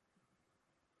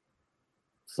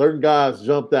 Certain guys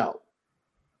jumped out.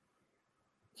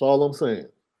 That's all I'm saying.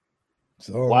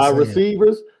 Wide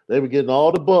receivers, they were getting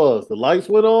all the buzz. The lights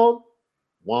went on.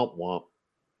 Womp womp.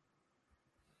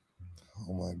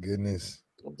 Oh my goodness.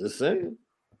 I'm just saying.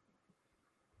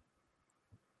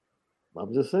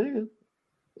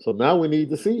 So now we need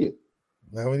to see it.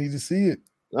 Now we need to see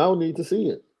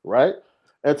it, right?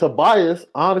 And Tobias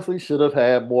honestly should have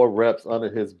had more reps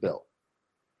under his belt.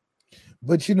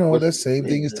 But that same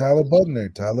thing as Tyler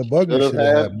Butner. Tyler Butner should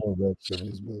have had more reps under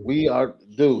his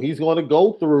belt. He's going to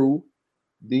go through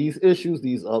these issues,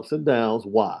 these ups and downs.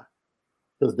 Why?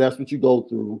 Because that's what you go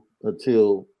through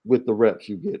with the reps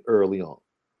you get early on.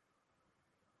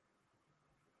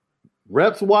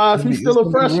 Reps-wise, he's still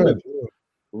a freshman.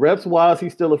 Reps-wise,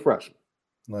 he's still a freshman.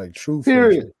 Like true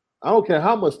period. Freshman. I don't care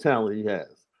how much talent he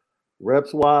has.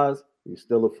 Reps-wise, he's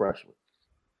still a freshman.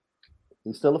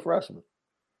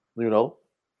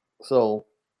 So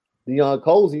Deion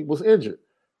Colzie was injured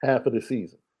half of the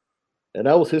season. And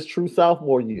that was his true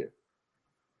sophomore year.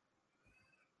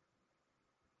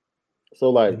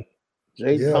 So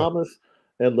Jay Thomas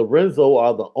and Lorenzo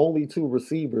are the only 2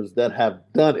 receivers that have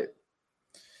done it.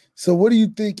 So what do you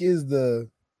think is the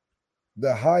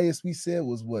highest we said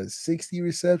was 60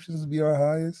 receptions would be our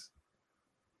highest?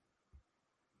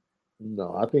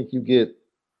 No, I think you get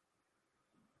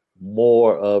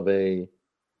more of a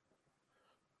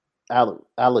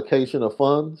allocation of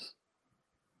funds.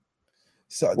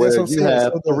 So where that's what I'm you saying.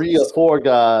 have 3 or 4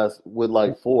 guys with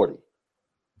 40.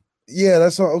 Yeah,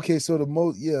 that's what. Okay, so the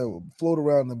most, float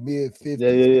around the mid 50s.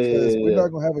 Because we're not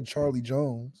gonna have a Charlie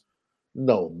Jones.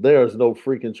 No, there's no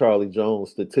freaking Charlie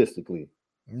Jones statistically.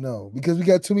 No, because we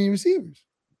got too many receivers.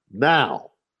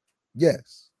 Now,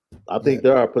 yes, I think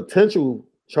there are potential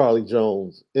Charlie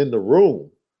Jones in the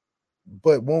room,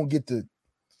 but you won't get the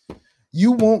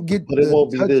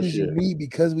touches you need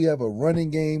because we have a running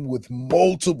game with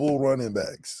multiple running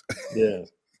backs. Yeah.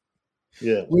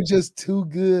 We're just too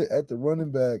good at the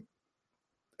running back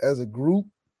as a group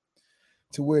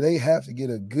to where they have to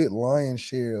get a good lion's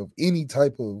share of any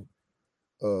type of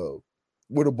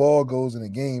where the ball goes in a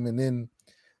game. And then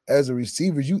as a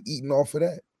receiver, you eating off of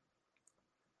that.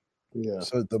 Yeah.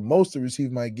 So the most the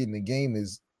receiver might get in the game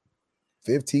is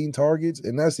 15 targets,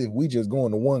 and that's if we just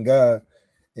going to one guy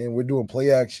and we're doing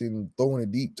play action, throwing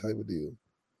it deep type of deal.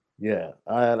 Yeah.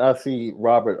 And I see,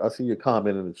 Robert, I see your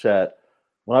comment in the chat.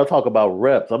 When I talk about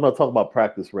reps, I'm not talking about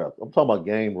practice reps. I'm talking about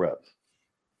game reps.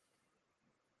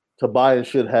 Tobias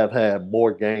should have had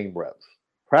more game reps.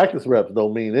 Practice reps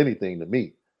don't mean anything to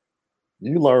me.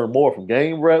 You learn more from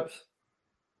game reps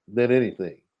than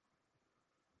anything.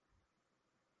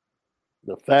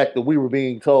 The fact that we were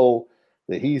being told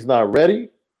that he's not ready,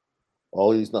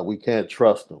 he's not, we can't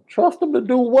trust him. Trust him to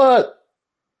do what?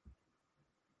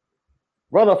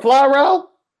 Run a fly route?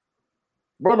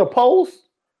 Run a post?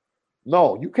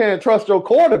 No, you can't trust your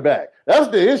quarterback. That's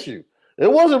the issue.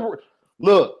 It wasn't.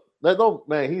 Look,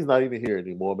 man. He's not even here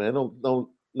anymore, man. Don't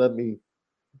let me.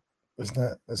 It's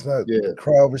not. Yeah.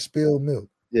 Cry over spilled milk.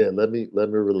 Yeah, let me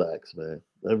relax, man.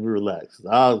 Let me relax.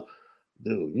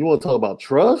 Dude, you want to talk about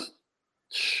trust,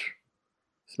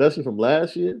 especially from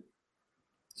last year?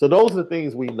 So those are the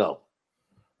things we know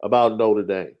about Notre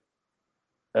Dame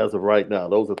as of right now.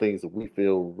 Those are things that we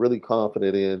feel really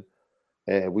confident in.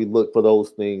 And we look for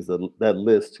those things, that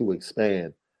list to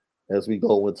expand as we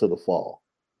go into the fall.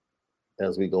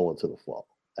 Absolutely.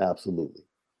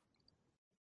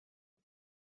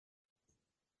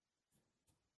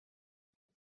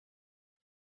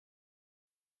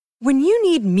 When you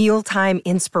need mealtime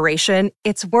inspiration,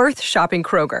 it's worth shopping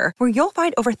Kroger, where you'll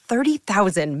find over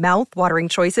 30,000 mouth-watering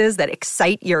choices that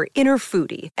excite your inner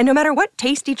foodie. And no matter what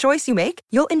tasty choice you make,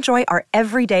 you'll enjoy our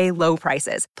everyday low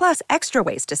prices, plus extra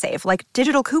ways to save, like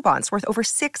digital coupons worth over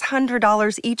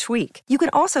 $600 each week. You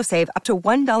can also save up to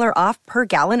 $1 off per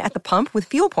gallon at the pump with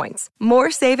fuel points.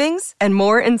 More savings and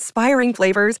more inspiring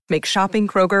flavors make shopping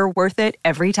Kroger worth it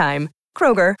every time.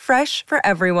 Kroger, fresh for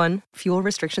everyone. Fuel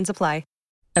restrictions apply.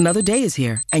 Another day is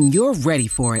here, and you're ready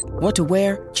for it. What to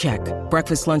wear? Check.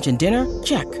 Breakfast, lunch, and dinner?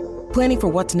 Check. Planning for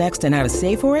what's next and how to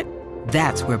save for it?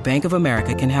 That's where Bank of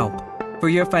America can help. For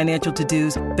your financial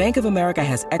to-dos, Bank of America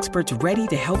has experts ready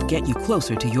to help get you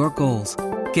closer to your goals.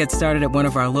 Get started at one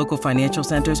of our local financial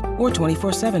centers or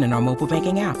 24/7 in our mobile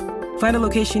banking app. Find a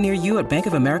location near you at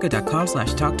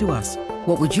bankofamerica.com/talktous.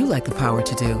 What would you like the power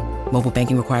to do? Mobile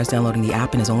banking requires downloading the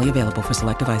app and is only available for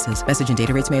select devices. Message and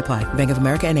data rates may apply. Bank of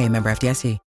America NA, member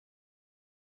FDIC.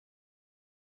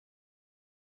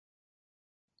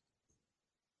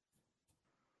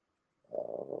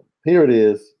 Here it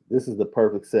is. This is the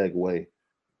perfect segue.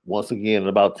 Once again, in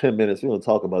about 10 minutes, we're going to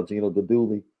talk about Gino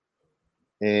Guidugli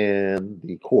and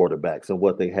the quarterbacks and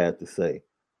what they had to say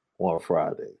on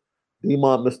Friday.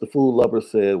 Demont, Mr. Food Lover,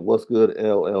 said, "What's good,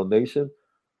 LL Nation?"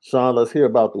 Sean, let's hear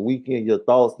about the weekend. Your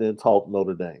thoughts, then talk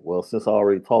Notre Dame. Well, since I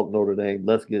already talked Notre Dame,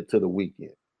 let's get to the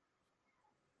weekend.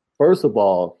 First of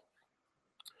all,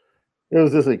 it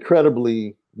was this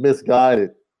incredibly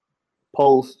misguided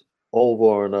post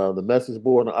over on the message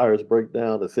board on the Irish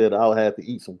Breakdown that said I'll have to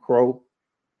eat some crow.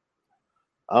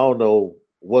 I don't know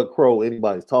what crow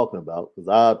anybody's talking about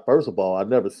because first of all, I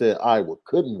never said Iowa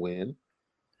couldn't win.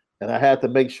 And I had to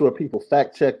make sure people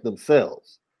fact check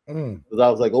themselves. Because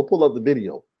I was like, go pull up the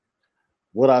video.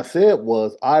 What I said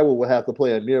was Iowa would have to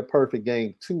play a near perfect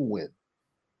game to win.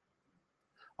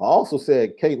 I also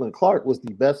said Caitlin Clark was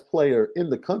the best player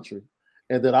in the country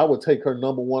and that I would take her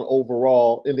number 1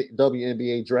 overall in the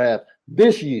WNBA draft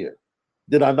this year.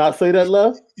 Did I not say that,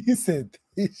 Left? You said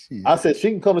this year. I said she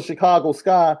can come to Chicago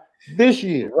Sky this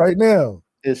year. Right now.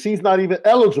 And she's not even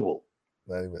eligible.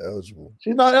 Not even eligible.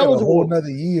 She's not eligible. A whole another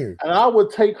year. And I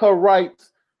would take her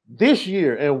rights this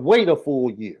year and wait a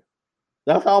full year.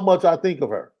 That's how much I think of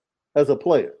her as a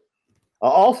player. I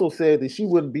also said that she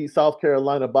wouldn't beat South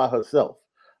Carolina by herself.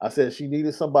 I said she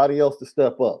needed somebody else to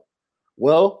step up.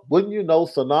 Well, wouldn't you know,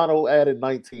 Sonano added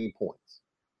 19 points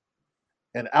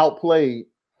and outplayed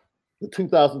the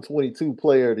 2022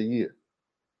 Player of the Year.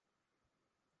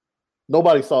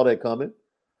 Nobody saw that coming.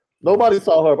 Nobody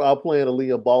saw her outplaying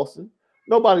Aaliyah Boston.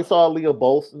 Nobody saw Aaliyah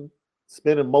Boston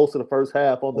spending most of the first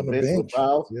half on the bench with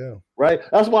fouls. Yeah. Right?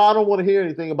 That's why I don't want to hear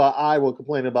anything about Iowa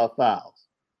complaining about fouls.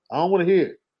 I don't want to hear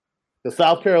it. Because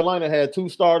South Carolina had 2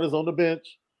 starters on the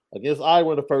bench against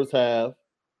Iowa in the first half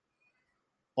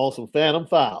on some phantom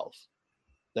fouls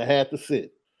that had to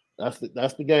sit. That's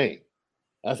the game.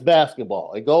 That's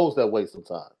basketball. It goes that way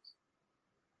sometimes.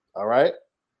 All right?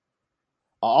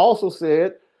 I also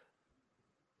said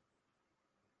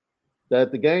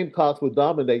that the Gamecocks would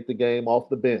dominate the game off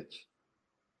the bench.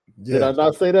 Yeah. Did I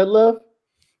not say that, Left?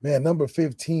 Man, number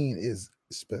 15 is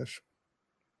special.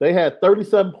 They had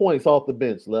 37 points off the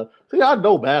bench, Left. See, I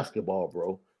know basketball,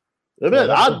 bro.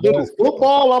 I do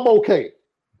football, I'm okay.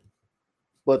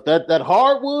 But that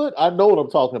hardwood, I know what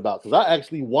I'm talking about because I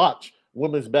actually watch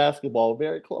women's basketball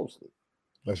very closely.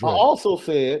 That's right. I also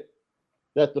said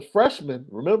that the freshmen,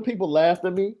 remember people laughed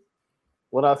at me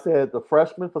when I said the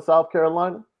freshmen for South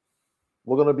Carolina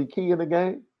were going to be key in the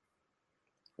game?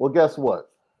 Well, guess what?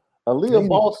 Aaliyah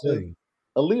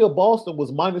Boston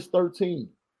was minus 13.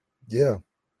 Yeah.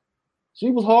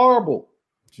 She was horrible.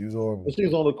 She was horrible. But she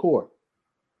was on the court.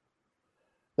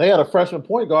 They had a freshman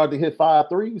point guard that hit 5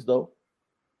 threes, though.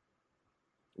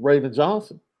 Raven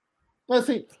Johnson. Let's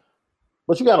see.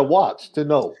 But you got to watch to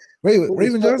know.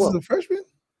 Raven Johnson's a freshman?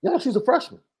 Yeah, she's a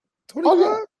freshman. 25? Oh,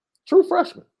 yeah. True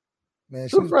freshman. Man,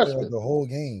 she was freshman the whole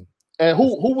game. And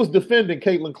who was defending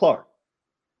Caitlin Clark?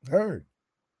 Her.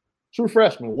 True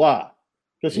freshman. Why?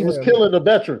 Because she was killing the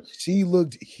veterans. She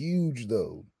looked huge,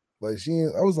 though. Like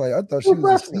I thought she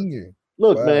was a senior.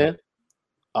 Look, man,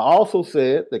 I also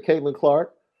said that Caitlin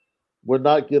Clark would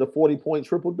not get a 40-point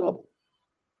triple-double.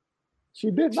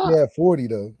 She did not. She had 40,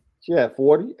 though. She had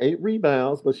 40, 8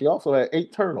 rebounds, but she also had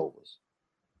 8 turnovers.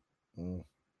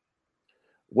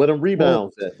 Where them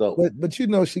rebounds at, though? But you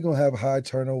know she's going to have high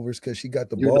turnovers because she got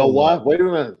the ball. You know why? Wait a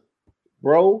minute.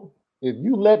 Bro, if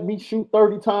you let me shoot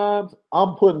 30 times,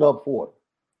 I'm putting up 40.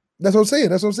 That's what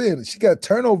I'm saying. She got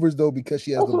turnovers, though, because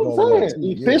she has the ball.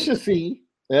 Efficiency,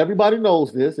 everybody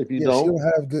knows this. If you she don't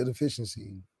have good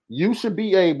efficiency. You should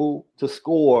be able to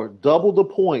score double the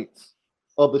points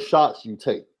of the shots you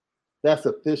take. That's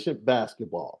efficient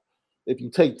basketball. If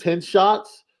you take 10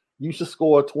 shots, you should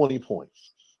score 20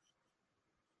 points.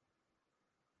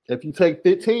 If you take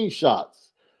 15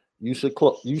 shots, you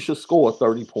should score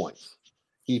 30 points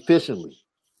efficiently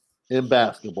in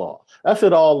basketball. That's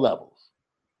at all levels.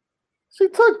 She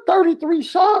took 33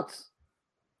 shots.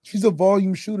 She's a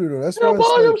volume shooter, though. That's a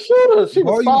volume shooter. She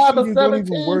was 5 of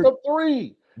 17 from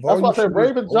 3. That's why I said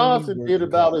Raven Johnson did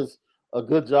about as a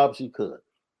good job she could.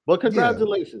 But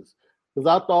congratulations. Because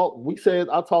I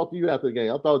talked to you after the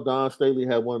game. I thought Don Staley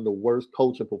had one of the worst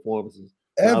coaching performances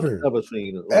I've ever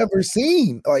seen. Ever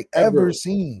seen. Like,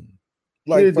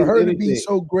 for her to be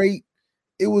so great,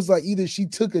 it was like either she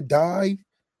took a dive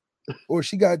or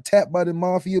she got tapped by the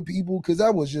mafia people. Because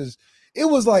that was just, it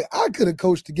was like I could have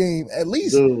coached the game at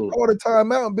least all the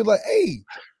time out and be like, hey,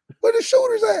 where the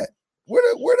shooters at?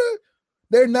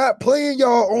 They're not playing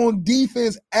y'all on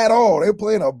defense at all. They're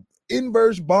playing a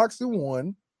inverse boxing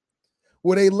one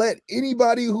where they let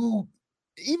anybody who,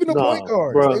 even the point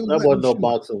guards. Bro, that wasn't no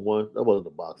boxing one. That wasn't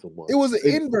a boxing one. It was an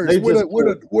inverse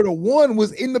where the one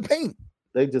was in the paint.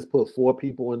 They just put 4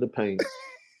 people in the paint.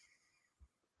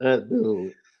 That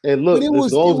dude. And look,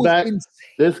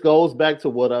 this goes back to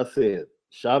what I said.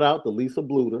 Shout out to Lisa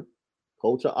Bluter,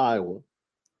 coach of Iowa,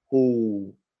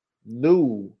 who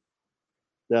knew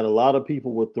that a lot of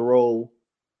people would throw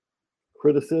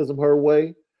criticism her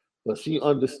way, but she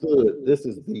understood this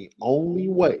is the only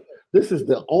way. This is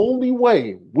the only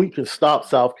way we can stop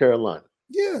South Carolina.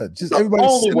 Yeah, just everybody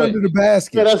sit under the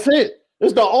basket. Yeah, that's it.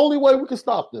 It's the only way we can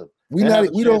stop them.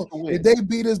 If they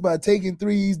beat us by taking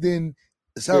threes, then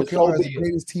South Carolina is the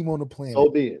greatest team on the planet. So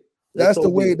be it. That's the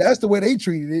way they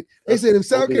treated it. They said if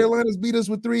South Carolina's beat us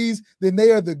with threes, then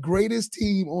they are the greatest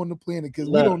team on the planet because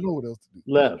we don't know what else to do.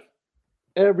 Left.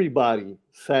 Everybody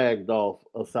sagged off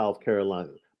of South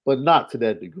Carolina, but not to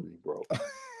that degree, bro.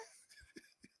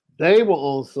 They were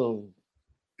on some.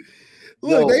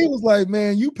 Look, they was like,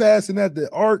 man, you passing at the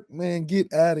arc, man,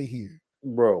 get out of here.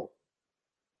 Bro.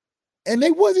 And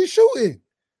they wasn't shooting.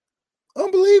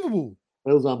 Unbelievable.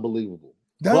 It was unbelievable.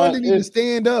 Don didn't even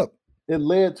stand up. It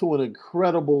led to an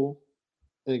incredible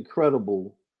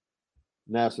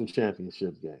national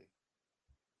championship game.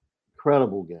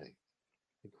 Incredible game.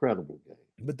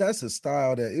 But that's a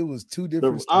style that it was two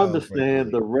different styles. I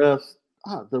understand the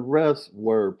refs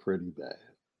were pretty bad.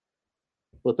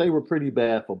 But they were pretty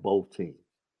bad for both teams.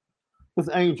 Because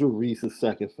Angel Reese's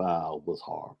second foul was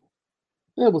horrible.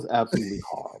 It was absolutely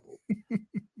horrible.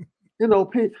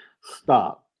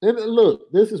 Stop. And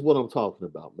look, this is what I'm talking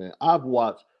about, man. I've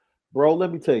watched, bro,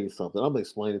 let me tell you something. I'm going to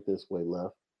explain it this way,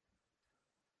 Left.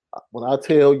 When I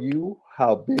tell you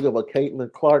how big of a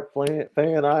Caitlin Clark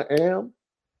fan I am,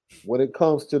 when it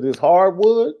comes to this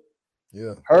hardwood,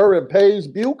 her and Paige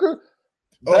Buecher.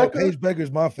 Paige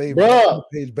Becker's my favorite. I'm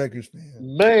Paige Becker's fan.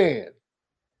 Man,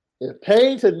 if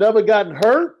Paige had never gotten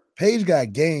hurt. Paige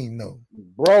got game, though.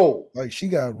 Bro. Like, she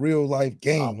got real life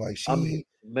game. She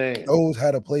knows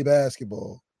how to play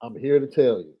basketball. I'm here to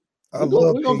tell you. I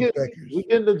love Paige Beckers. We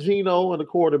get into Geno and the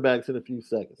quarterbacks in a few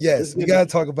seconds. Yes, we got to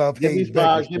talk about Paige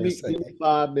Beckers. Give me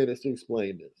 5 minutes to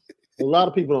explain this. A lot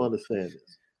of people don't understand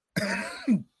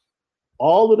this.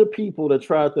 All of the people that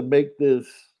tried to make this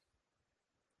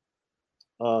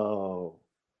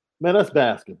Man, that's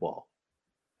basketball.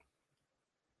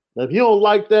 Now, if you don't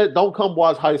like that, don't come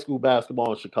watch high school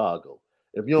basketball in Chicago.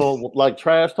 If you don't like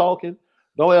trash talking,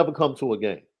 don't ever come to a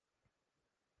game.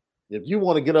 If you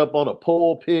want to get up on a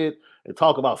pulpit and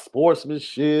talk about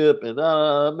sportsmanship and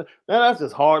man, that's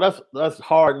just hard. That's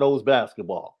hard-nosed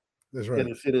basketball. That's right. In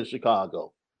the city of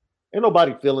Chicago. Ain't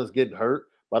nobody feelings getting hurt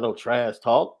by no trash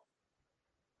talk.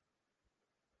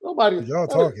 Nobody. Y'all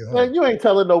talking, huh? Man, you ain't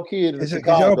telling no kid in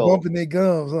Chicago. Y'all bumping their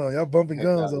gums, huh? Y'all bumping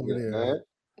gums over there. Man.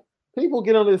 People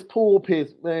get on this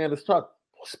pulpit, man, it's talk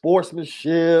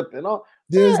sportsmanship and all.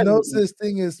 There's no such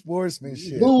thing as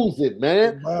sportsmanship. Lose it,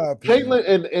 man.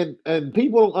 Caitlin and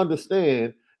people don't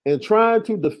understand, and trying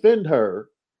to defend her,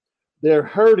 they're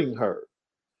hurting her.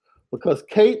 Because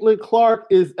Caitlin Clark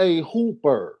is a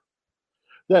hooper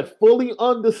that fully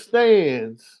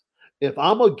understands if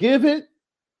I'm going to give it,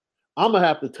 I'm going to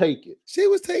have to take it. She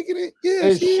was taking it. Yeah.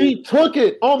 And she took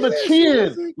it on the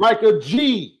chin like a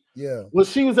G. Yeah. When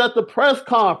she was at the press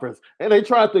conference and they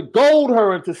tried to goad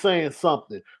her into saying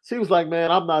something, she was like,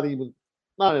 man, I'm not even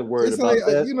worried about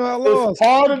that. You know, I lost. It's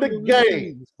part of the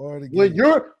game.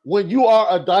 When you are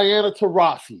a Diana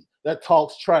Taurasi that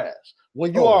talks trash,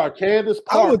 when you are a Candace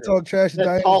Parker I would talk trash to that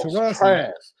Diana talks Taurasi.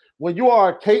 trash, when you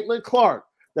are a Caitlin Clark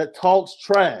that talks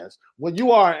trash, when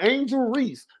you are an Angel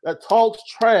Reese that talks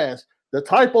trash, the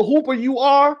type of hooper you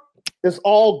are, it's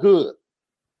all good.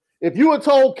 If you had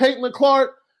told Caitlin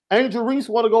Clark, Angel Reese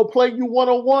want to go play you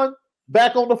one-on-one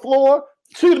back on the floor,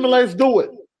 shoot him and let's do it.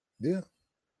 Yeah.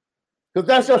 Because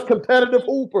that's just competitive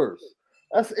hoopers.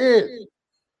 That's it.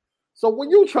 So when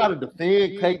you try to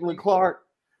defend Caitlin Clark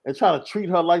and try to treat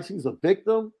her like she's a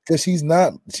victim, because that's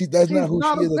not who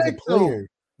she is as a player.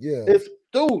 Yeah.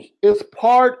 It's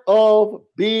part of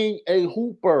being a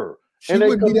hooper. She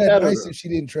wouldn't be that nice if she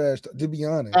didn't trash talk, to be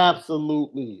honest.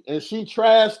 Absolutely. And she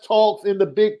trash talks in the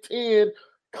Big Ten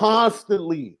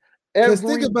constantly.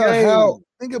 Think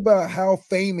about how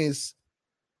famous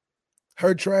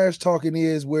her trash talking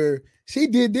is, where she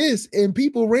did this and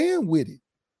people ran with it.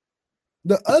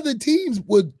 The other teams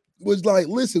was like,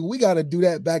 listen, we got to do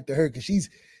that back to her because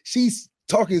she's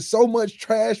talking so much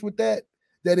trash with that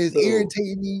is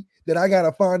irritating me that I got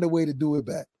to find a way to do it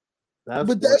back.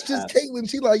 But that's just Caitlin.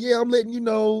 She like, yeah, I'm letting you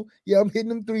know. Yeah, I'm hitting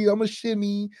them three. I'm going to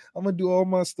shimmy. I'm going to do all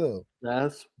my stuff.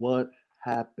 That's what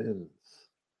happens.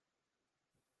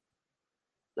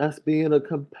 That's being a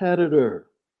competitor.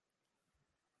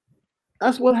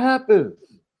 That's what happens.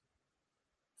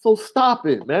 So stop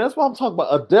it, man. That's what I'm talking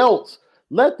about. Adults,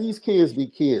 let these kids be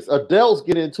kids. Adults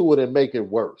get into it and make it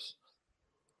worse.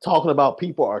 Talking about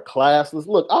people are classless.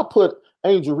 Look, I put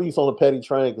Angel Reese on the petty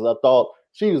train because I thought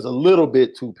she was a little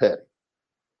bit too petty.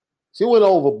 She went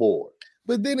overboard.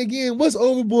 But then again, what's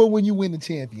overboard when you win the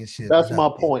championship? That's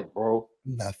my point, bro.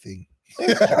 Nothing. Dude,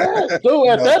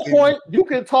 at that point, you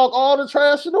can talk all the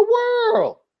trash in the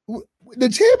world. The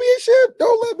championship?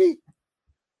 Don't let me.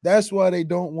 That's why they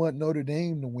don't want Notre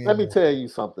Dame to win. Let me tell you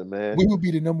something, man. We would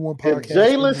be the number one podcast. If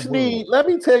Jalen Sneed, let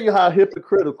me tell you how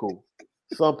hypocritical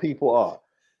some people are.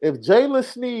 If Jalen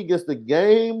Sneed gets the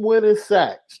game-winning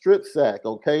strip sack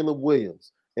on Caleb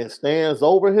Williams and stands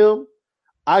over him,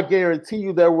 I guarantee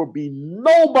you there will be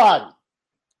nobody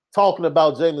talking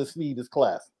about Jalen Sneed as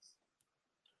classes.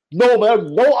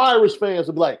 No Irish fans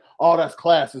will be like, oh, that's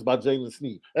classes by Jalen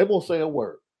Sneed. They won't say a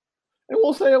word. They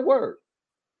won't say a word.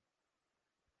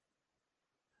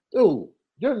 Dude,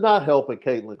 you're not helping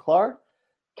Caitlin Clark.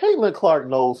 Caitlin Clark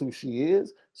knows who she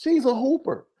is. She's a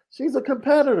hooper. She's a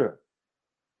competitor.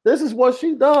 This is what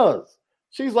she does.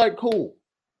 She's like, cool.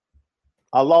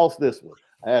 I lost this one.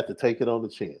 I had to take it on the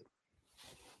chin.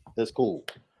 That's cool.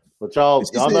 But y'all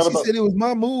said it was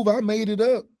my move. I made it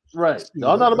up. Right.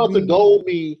 Y'all not about to goad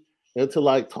me into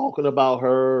like talking about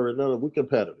her and none of we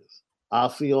competitors. I'll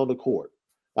see you on the court.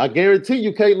 I guarantee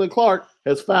you Caitlin Clark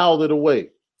has fouled it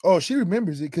away. Oh, she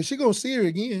remembers it because she's going to see her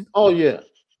again. Oh, yeah.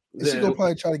 And she's going to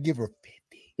probably try to give her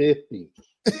 50.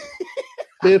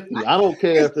 50. I don't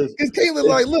care if it's... Because Caitlin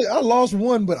like, look, I lost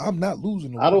one, but I'm not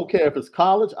losing one. I don't care if it's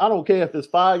college. I don't care if it's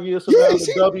 5 years from now in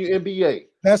the WNBA.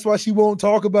 That's why she won't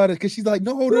talk about it because she's like,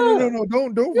 no, don't ruin it.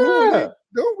 Don't ruin it.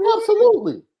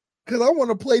 Absolutely. Because I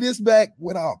want to play this back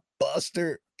when I'll bust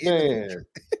her. Man,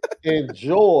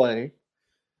 enjoy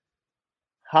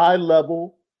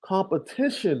high-level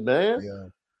competition, man. Yeah.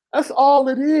 That's all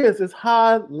it is. It's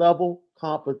high-level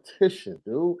competition,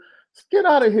 dude. Let's get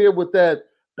out of here with that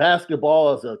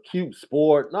basketball is a cute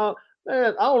sport. No,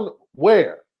 man, I don't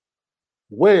where.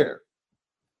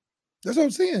 That's what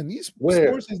I'm saying. These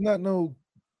sports is not no.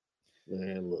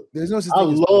 Man, look. There's no. I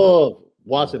love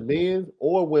watching men's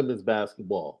or women's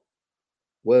basketball.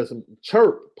 Where some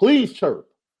chirp, please chirp,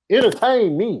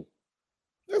 entertain me.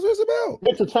 That's what it's about.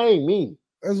 Entertain me.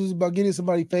 That's what it's about. Getting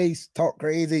somebody's face, talk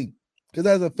crazy. Because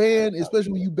as a fan,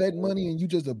 especially when you bet money and you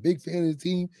just a big fan of the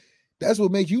team, that's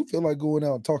what makes you feel like going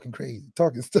out and talking crazy,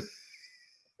 talking stuff.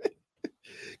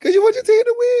 Because you want your team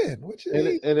to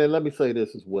win. And then let me say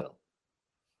this as well.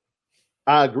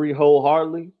 I agree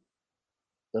wholeheartedly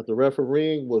that the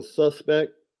refereeing was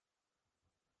suspect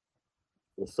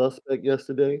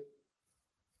yesterday.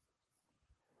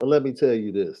 But let me tell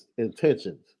you this,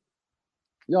 intentions.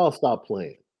 Y'all stop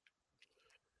playing.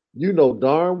 You know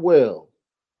darn well,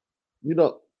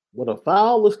 when a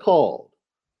foul is called,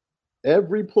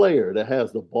 every player that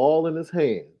has the ball in his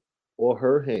hand or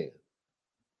her hand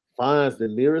finds the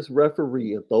nearest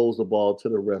referee and throws the ball to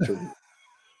the referee.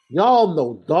 Y'all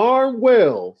know darn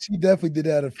well she definitely did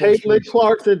that. Caitlin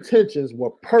Clark's intentions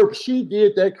were purpose. She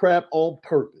did that crap on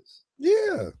purpose.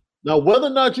 Yeah. Now, whether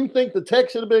or not you think the tech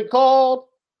should have been called,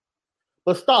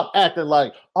 but stop acting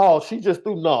like, oh, she just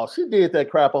threw. No, she did that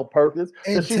crap on purpose.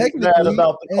 And she was mad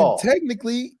about the call.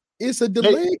 Technically, it's a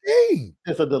delayed game.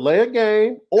 It's a delayed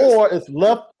game, or it's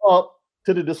left up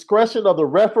to the discretion of the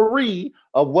referee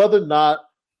of whether or not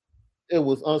it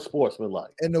was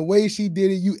unsportsmanlike. And the way she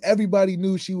did it, everybody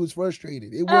knew she was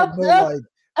frustrated. It wasn't like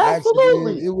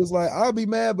absolutely. Accident. It was like, I'll be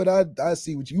mad, but I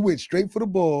see what you went straight for the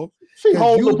ball. She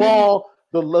holds the ball.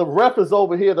 The ref is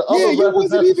over here. The other ref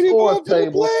is at the score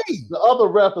table. The other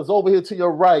ref is over here to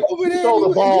your right. Over there, throw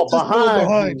the ball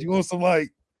behind you. You want some like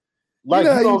you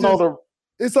don't know the.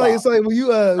 It's like when you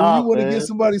want to give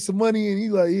somebody some money and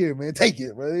he's like, here, man, take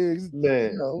it, bro.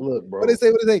 Man, look, bro. What they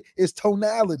say? It's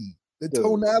tonality. The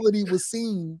tonality was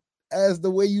seen as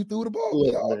the way you threw the ball.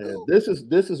 Look, man, this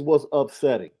is what's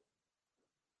upsetting.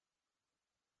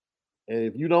 And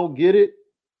if you don't get it,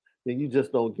 then you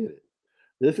just don't get it.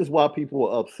 This is why people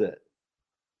are upset.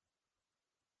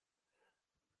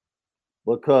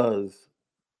 Because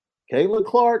Caitlin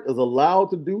Clark is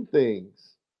allowed to do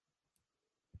things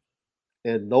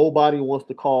and nobody wants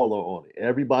to call her on it.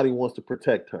 Everybody wants to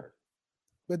protect her.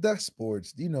 But that's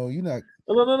sports. You're not.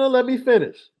 No. Let me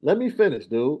finish, dude.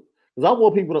 Because I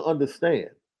want people to understand.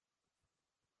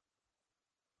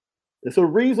 It's a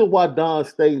reason why Dawn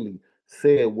Staley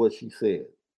said what she said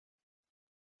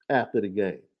after the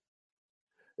game.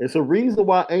 It's a reason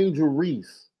why Angel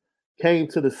Reese came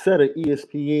to the set of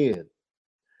ESPN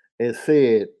and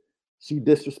said she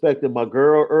disrespected my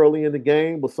girl early in the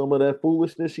game with some of that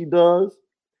foolishness she does,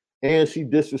 and she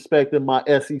disrespected my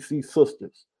SEC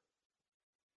sisters.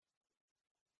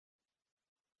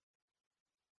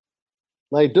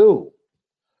 Like, dude,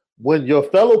 when your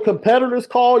fellow competitors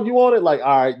call you on it, like,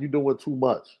 all right, you're doing too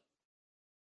much.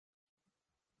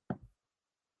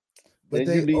 But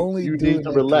they only do it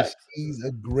because she's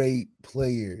a great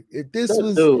player. If this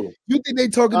was, you think they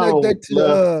talking like that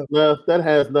to that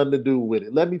has nothing to do with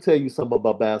it. Let me tell you something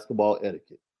about basketball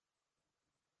etiquette.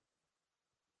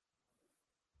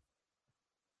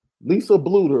 Lisa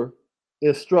Bluter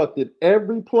instructed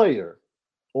every player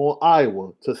on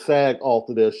Iowa to sag off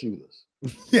of their shooters.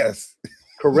 Yes.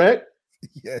 Correct?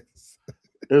 Yes.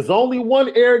 There's only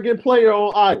one arrogant player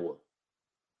on Iowa.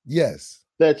 Yes.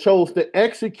 That chose to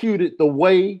execute it the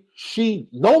way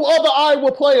no other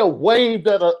Iowa player waved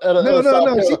at a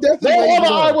No. She definitely no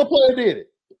other Iowa player did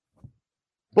it.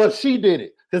 But she did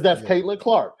it because that's Caitlin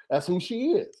Clark. That's who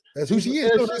she is. That's who she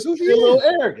is. That's who she is. She's a little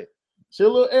arrogant. She's a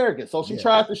little arrogant. So she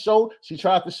tried to show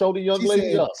the young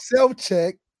lady up.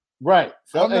 Self-check. Right.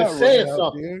 And said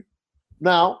something.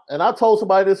 Now, and I told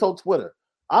somebody this on Twitter.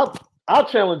 I'll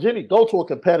challenge any, go to a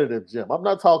competitive gym. I'm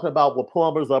not talking about what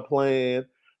plumbers are playing.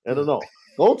 And no.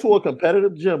 Go to a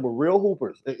competitive gym with real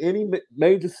hoopers in any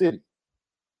major city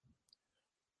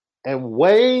and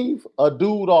wave a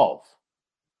dude off.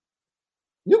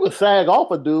 You can sag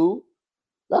off a dude.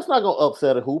 That's not going to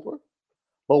upset a hooper.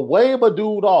 But wave a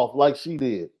dude off like she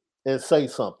did and say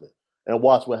something and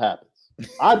watch what happens.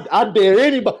 I dare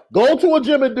anybody. Go to a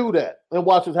gym and do that and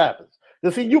watch what happens.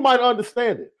 You see, you might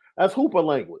understand it. That's hooper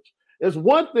language. It's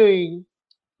one thing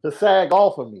to sag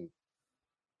off of me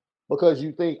because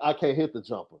you think I can't hit the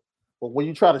jumper. But when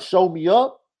you try to show me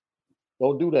up,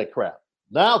 don't do that crap.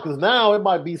 Because now it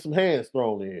might be some hands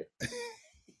thrown in here.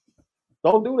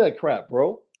 Don't do that crap,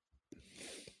 bro.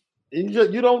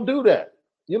 You don't do that.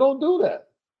 You don't do that.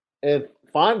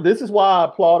 And this is why I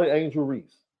applauded Angel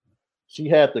Reese. She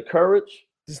had the courage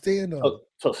to stand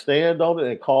on it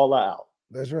and call her out.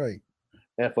 That's right.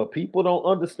 And for people don't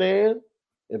understand,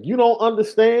 if you don't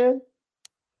understand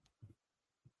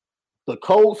the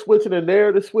code switching and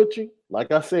narrative switching,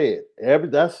 like I said,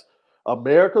 that's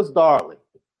America's darling,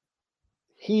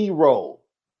 hero,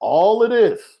 all of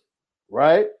this,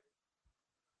 right?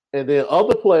 And then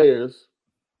other players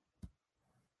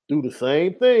do the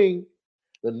same thing,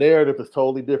 the narrative is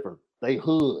totally different. They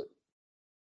hood.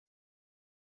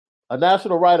 A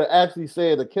national writer actually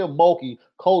said that Kim Mulkey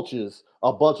coaches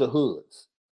a bunch of hoods.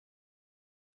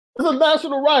 It's a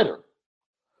national writer.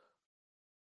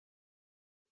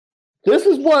 This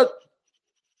is what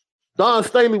Don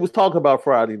Staley was talking about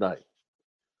Friday night.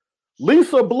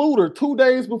 Lisa Bluter, 2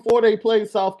 days before they played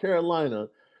South Carolina,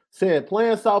 said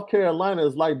playing South Carolina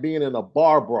is like being in a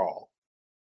bar brawl.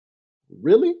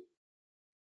 Really?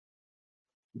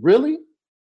 Really?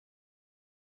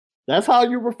 That's how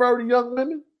you refer to young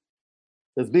women?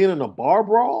 As being in a bar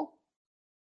brawl?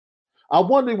 I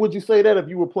wonder, would you say that if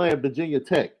you were playing Virginia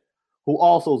Tech, who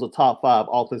also is a top 5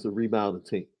 offensive rebounding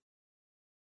team?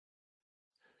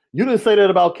 You didn't say that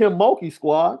about Kim Mulkey's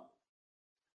squad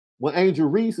when Angel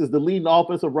Reese is the leading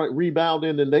offensive rebounder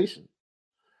in the nation.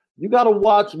 You got to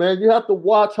watch, man. You have to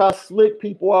watch how slick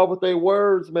people are with their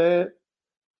words, man.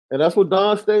 And that's what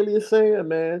Don Staley is saying,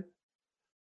 man.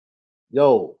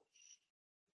 Yo,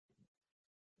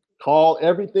 call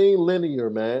everything linear,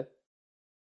 man.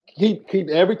 Keep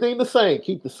everything the same.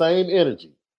 Keep the same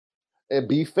energy. And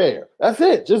be fair. That's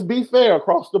it. Just be fair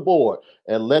across the board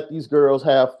and let these girls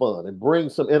have fun and bring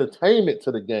some entertainment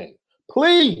to the game.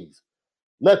 Please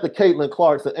let the Caitlin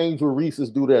Clarks and Angel Reeses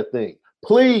do their thing.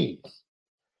 Please.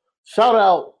 Shout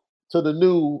out to the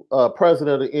new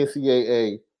president of the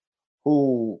NCAA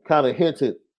who kind of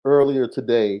hinted earlier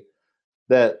today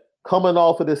that coming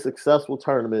off of this successful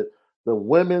tournament, the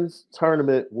women's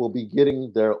tournament will be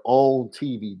getting their own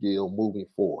TV deal moving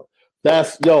forward.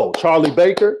 That's, Charlie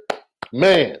Baker.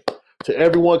 Man, to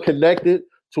everyone connected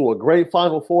to a great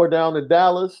Final Four down in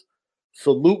Dallas,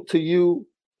 salute to you.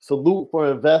 Salute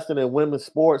for investing in women's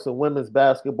sports and women's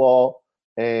basketball.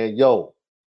 And,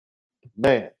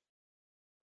 man,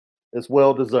 it's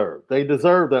well deserved. They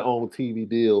deserve their own TV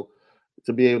deal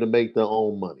to be able to make their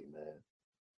own money, man.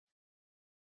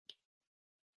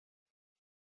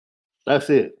 That's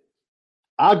it.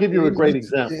 I'll give you a great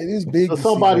example. It is big. So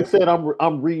somebody said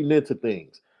I'm reading into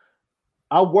things.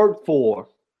 I worked for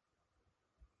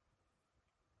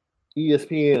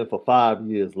ESPN for 5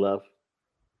 years, Left.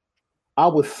 I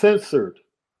was censored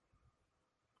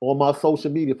on my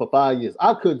social media for 5 years.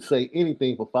 I couldn't say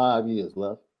anything for 5 years,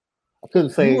 Left. I couldn't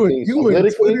say anything politically. You were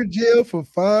in Twitter jail for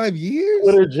 5 years?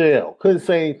 Twitter jail. Couldn't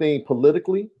say anything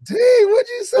politically. Dang, what'd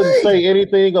you say? Couldn't say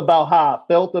anything about how I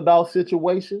felt about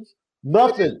situations.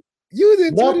 Nothing. You was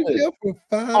in Twitter jail for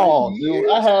 5 years? Oh, dude,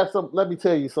 I had let me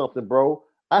tell you something, bro.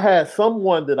 I had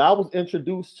someone that I was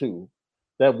introduced to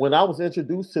that when I was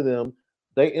introduced to them,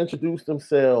 they introduced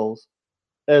themselves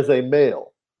as a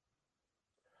male.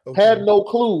 Okay. Had no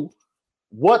clue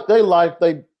what their life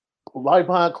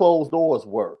behind closed doors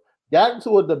were. Got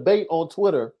into a debate on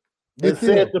Twitter and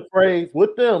said the phrase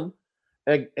with them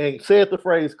and said the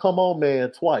phrase, "Come on,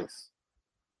 man," twice.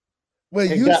 Wait,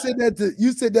 said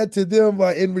that to them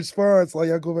like in response, like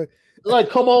I go back. Like,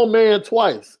 "Come on, man,"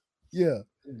 twice. Yeah.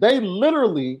 They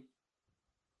literally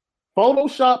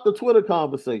photoshopped the Twitter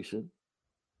conversation,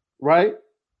 right?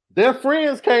 Their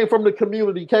friends came from the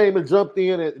community, came and jumped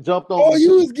in and jumped on. Oh,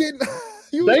 you was getting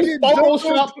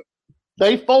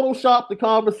They photoshopped the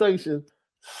conversation,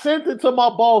 sent it to my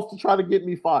boss to try to get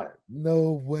me fired.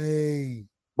 No way.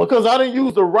 Because I didn't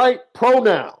use the right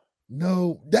pronoun.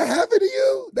 No, that happened to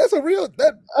you? That's a real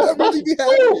that really be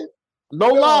happening. No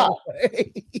lie.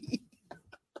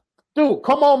 Dude,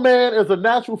 "come on, man" is a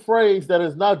natural phrase that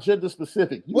is not gender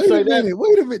specific. Wait a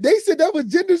minute. They said that was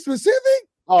gender specific?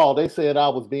 Oh, they said I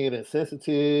was being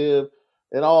insensitive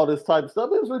and all this type of stuff.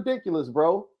 It was ridiculous,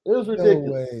 bro. It was ridiculous.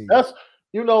 No way. That's,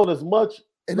 as much.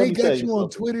 And they got you on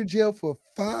Twitter jail for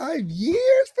 5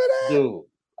 years for that? Dude,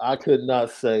 I could not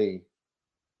say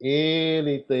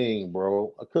anything,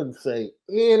 bro. I couldn't say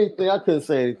anything. I couldn't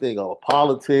say anything on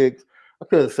politics. I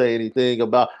couldn't say anything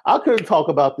I couldn't talk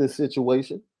about this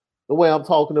situation the way I'm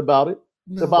talking about it.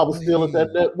 No if I was still at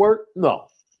that network, no.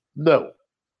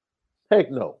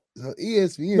 Heck no. So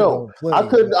ESPN no.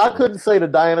 I couldn't say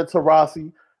that Diana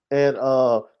Taurasi and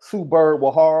Sue Bird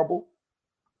were horrible.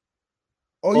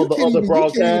 Oh, you can't even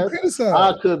criticize.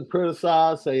 I couldn't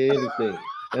criticize, say anything.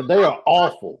 And they are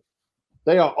awful.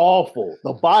 They are awful.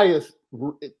 The bias,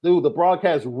 dude, the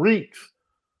broadcast reeks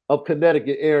of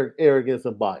Connecticut arrogance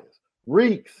and bias.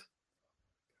 Reeks.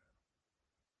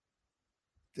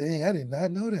 Dang, I did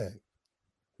not know that.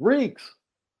 Reeks.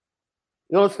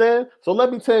 You understand? So let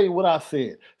me tell you what I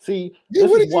said. See, this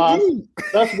is why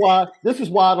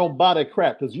I don't buy that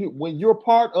crap. Because when you're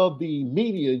part of the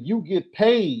media, you get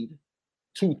paid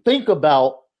to think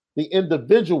about the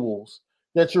individuals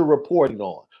that you're reporting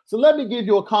on. So let me give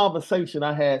you a conversation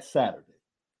I had Saturday.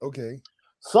 Okay.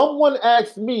 Someone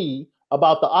asked me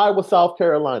about the Iowa-South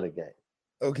Carolina game.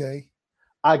 Okay.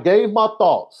 I gave my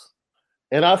thoughts,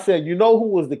 and I said, you know who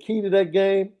was the key to that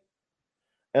game?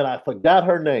 And I forgot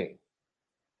her name.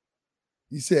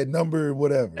 You said number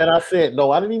whatever. And I said,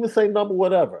 no, I didn't even say number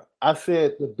whatever. I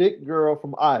said the big girl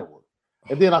from Iowa.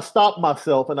 And then I stopped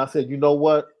myself and I said, you know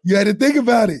what? You had to think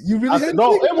about it. You really had to think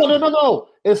about it. No.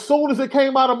 As soon as it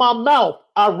came out of my mouth,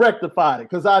 I rectified it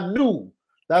because I knew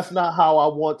that's not how I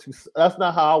want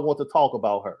to talk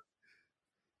about her.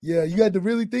 Yeah, you had to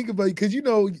really think about it because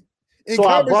so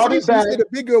I brought it back. The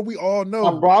big girl we all know.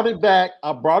 I brought it back,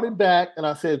 and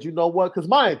I said, you know what? Because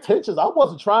my intentions, I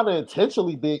wasn't trying to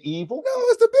intentionally be evil. No,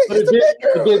 it's the big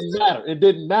girl. It didn't matter. It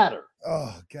didn't matter.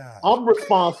 Oh, God. I'm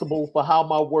responsible for how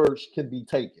my words can be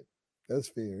taken. That's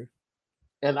fair.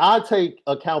 And I take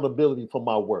accountability for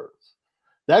my words.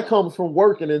 That comes from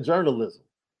working in journalism.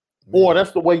 Man. Or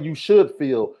that's the way you should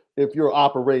feel if you're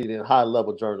operating in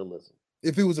high-level journalism.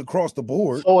 If it was across the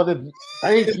board. So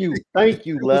thank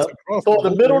you, Left. So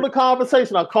in the middle of the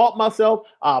conversation, I caught myself.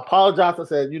 I apologized. I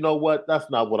said, you know what? That's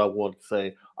not what I wanted to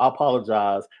say. I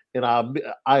apologize. And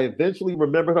I eventually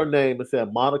remembered her name and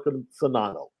said Monica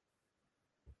Sonano.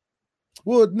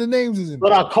 Well, the names isn't.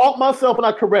 But I caught myself and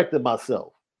I corrected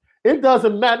myself. It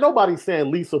doesn't matter. Nobody's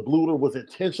saying Lisa Bluter was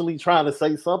intentionally trying to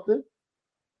say something.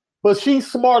 But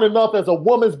she's smart enough as a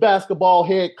women's basketball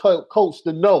head coach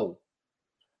to know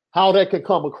how that could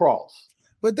come across.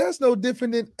 But that's no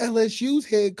different than LSU's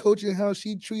head coach and how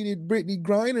she treated Brittany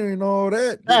Griner and all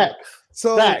that. Facts.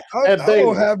 So Facts. I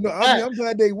don't have no. I mean, I'm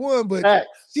glad they won, but Facts.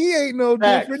 She ain't no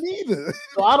different either.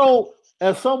 So I don't.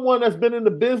 As someone that's been in the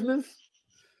business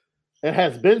and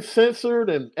has been censored,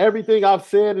 and everything I've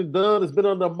said and done has been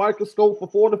under a microscope for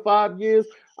 4 to 5 years.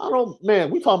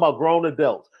 We talking about grown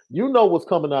adults. You know what's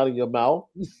coming out of your mouth,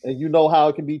 and you know how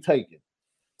it can be taken.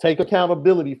 Take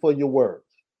accountability for your words.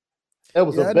 There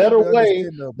was a better way.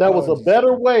 That was a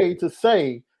better way to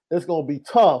say it's going to be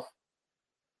tough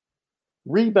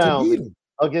rebounding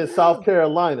against South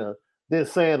Carolina than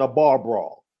saying a bar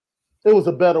brawl. It was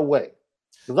a better way.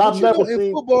 Because I've never seen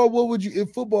in football. What would you? In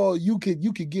football, you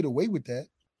could get away with that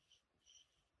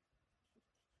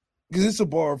because it's a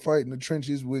bar fight in the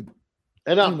trenches with.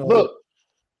 And look,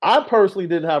 I personally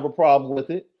didn't have a problem with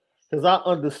it because I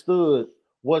understood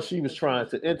what she was trying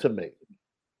to intimate.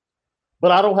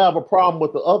 But I don't have a problem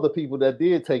with the other people that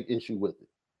did take issue with it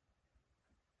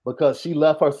because she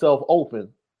left herself open.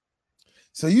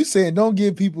 So you saying don't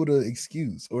give people the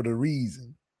excuse or the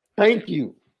reason? Thank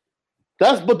you.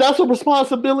 That's a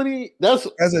responsibility. That's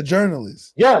as a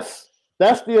journalist. Yes,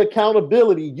 that's the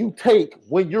accountability you take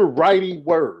when you're writing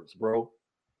words, bro.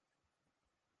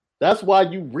 That's why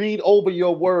you read over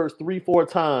your words 3-4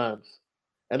 times,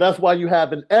 and that's why you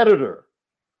have an editor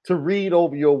to read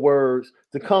over your words,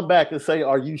 to come back and say,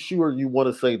 are you sure you want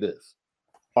to say this?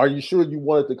 Are you sure you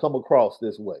want it to come across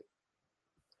this way?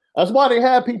 That's why they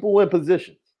have people in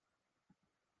positions.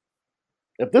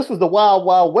 If this was the Wild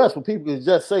Wild West where people could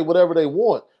just say whatever they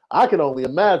want, I can only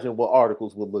imagine what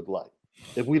articles would look like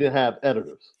if we didn't have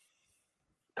editors,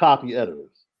 copy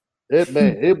editors.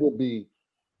 It would be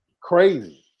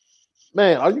crazy.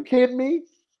 Man, are you kidding me?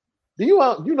 Do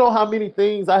you know how many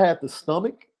things I had to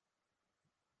stomach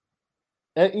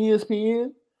at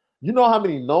ESPN? You know how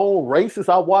many known racists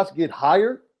I watched get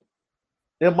hired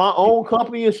in my own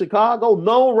company in Chicago?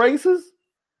 Known racists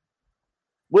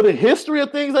with a history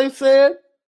of things they said.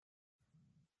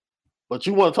 But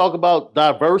you want to talk about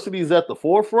diversity is at the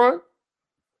forefront?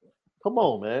 Come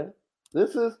on, man.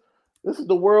 This is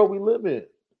the world we live in.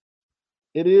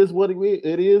 It is what it is.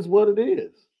 It is what it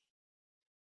is.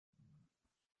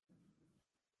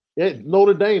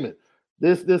 Notre Dame.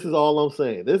 This is all I'm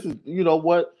saying. This is, you know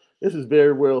what? This is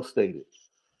very well stated.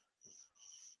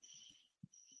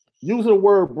 Using the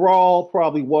word brawl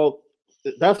probably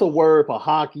that's a word for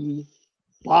hockey,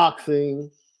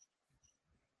 boxing.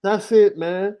 That's it,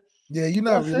 man. Yeah, you're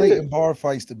not relating bar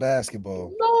fights to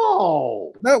basketball.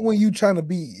 No. Not when you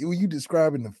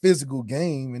describing the physical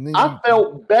game. And then I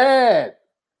felt bad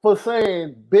for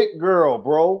saying big girl,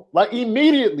 bro. Like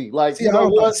immediately. Like, I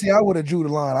would have drew the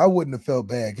line. I wouldn't have felt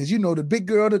bad because the big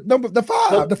girl, the 5's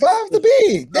the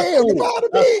big. Damn, cool. The 5 the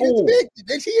big. Cool. It's big.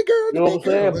 They see a girl. You know what I'm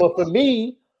saying? But for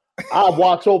me, I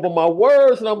watch over my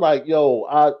words and I'm like,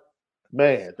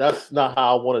 that's not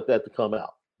how I wanted that to come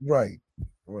out. Right.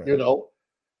 You know?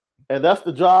 And that's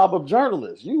the job of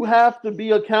journalists. You have to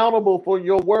be accountable for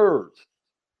your words,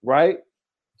 right?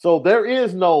 So there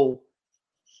is no,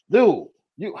 dude,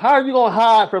 how are you going to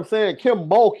hide from saying Kim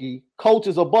Mulkey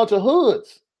coaches a bunch of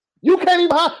hoods? You can't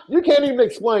even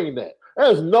explain that.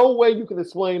 There's no way you can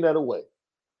explain that away.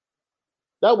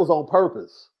 That was on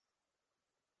purpose.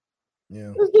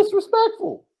 Yeah. It's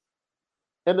disrespectful.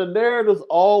 And the narratives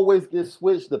always get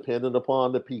switched depending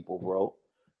upon the people, bro.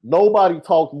 Nobody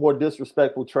talked more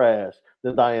disrespectful trash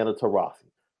than Diana Taurasi.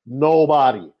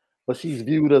 Nobody. But she's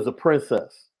viewed as a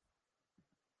princess.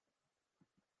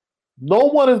 No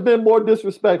one has been more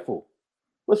disrespectful,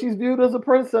 but she's viewed as a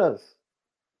princess.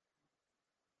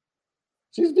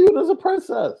 She's viewed as a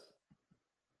princess.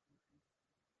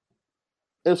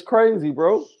 It's crazy,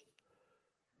 bro.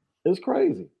 It's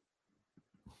crazy.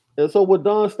 And so what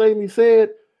Don Staley said,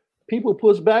 people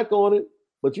push back on it,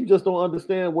 but you just don't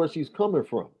understand where she's coming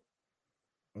from.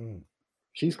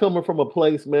 She's coming from a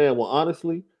place, man, well,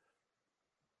 honestly,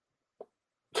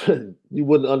 you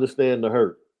wouldn't understand the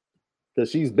hurt because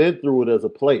she's been through it as a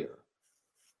player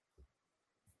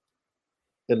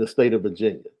in the state of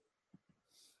Virginia.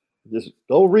 Just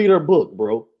go read her book,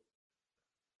 bro.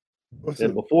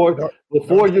 And before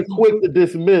you're quick to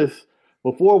dismiss,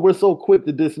 before we're so quick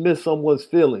to dismiss someone's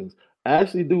feelings,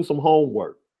 actually do some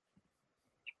homework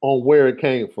on where it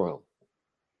came from.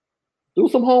 Do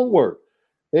some homework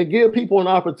and give people an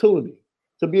opportunity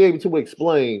to be able to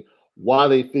explain why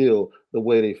they feel the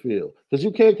way they feel. Because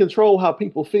you can't control how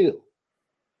people feel.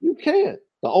 You can't.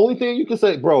 The only thing you can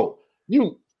say, bro,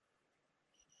 you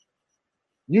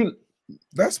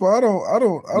that's why I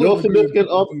don't your significant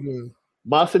other,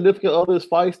 my significant other is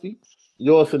feisty.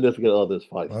 Your significant other is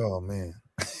feisty. Oh man.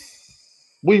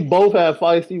 We both have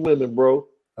feisty women, bro.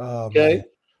 Oh, okay. Man.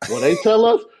 When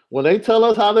they tell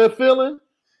us how they're feeling,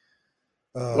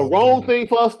 the wrong thing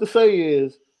for us to say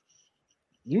is,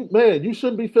 you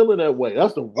shouldn't be feeling that way.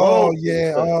 That's the wrong thing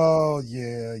to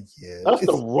say. That's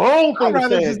the wrong thing to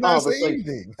say in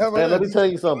conversation. Man, let me tell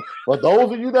you something. For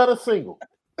those of you that are single,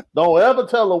 don't ever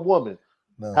tell a woman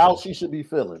how she should be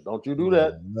feeling. Don't you do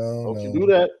that. Don't you do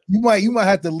that. You might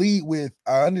have to lead with,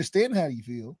 I understand how you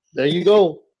feel. There you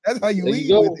go. That's how you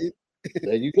lead with it.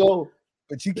 There you go.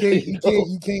 But you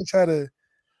can't try to,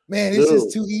 man, it's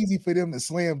just too easy for them to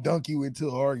slam dunk you into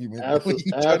an argument.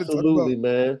 Absolutely,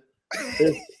 man.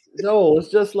 It's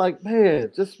just like,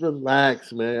 man, just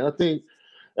relax, man. I think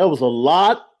there was a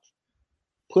lot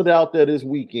put out there this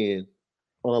weekend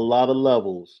on a lot of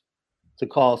levels to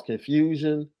cause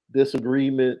confusion,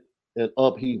 disagreement, and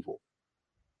upheaval.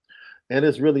 And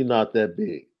it's really not that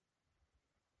big.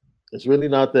 It's really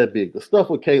not that big. The stuff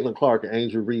with Caitlin Clark and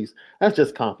Angel Reese, that's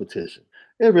just competition.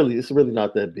 It's really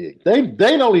not that big.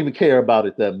 They don't even care about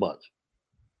it that much.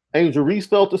 Angel Reese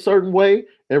felt a certain way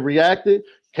and reacted.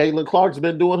 Caitlin Clark's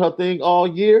been doing her thing all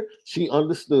year. She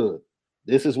understood.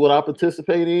 This is what I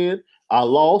participate in. I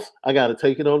lost. I got to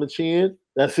take it on the chin.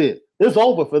 That's it. It's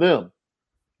over for them.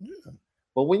 Yeah.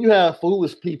 But when you have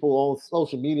foolish people on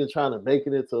social media trying to make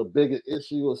it into a bigger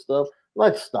issue and stuff,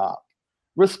 let's stop.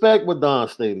 Respect what Don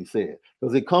Staley said,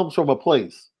 because it comes from a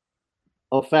place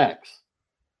of facts.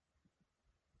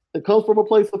 It comes from a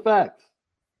place of facts.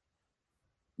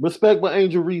 Respect what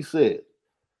Angel Reese said,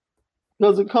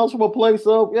 because it comes from a place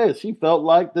of, she felt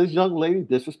like this young lady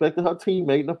disrespected her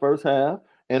teammate in the first half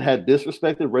and had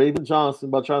disrespected Raven Johnson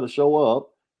by trying to show up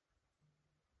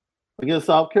against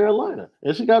South Carolina.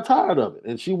 And she got tired of it,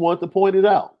 and she wanted to point it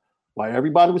out. While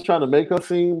everybody was trying to make her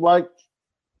seem like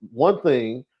one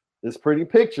thing, this pretty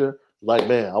picture, like,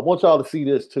 man, I want y'all to see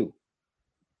this too.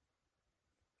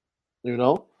 You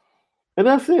know? And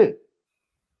that's it.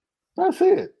 That's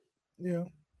it. Yeah.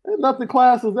 There's nothing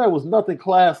classless. There was nothing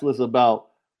classless about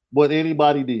what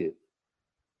anybody did.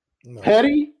 No.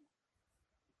 Petty?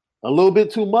 A little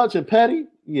bit too much and petty?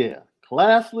 Yeah.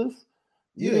 Classless?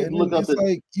 It's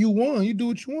like you won. You do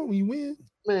what you want when you win.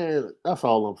 Man, that's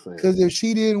all I'm saying. Because if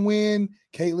she didn't win,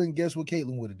 Caitlin, guess what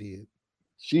Caitlin would have did?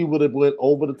 She would have went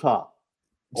over the top.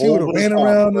 She would have ran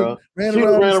around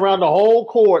the whole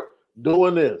court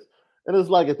doing this. And it's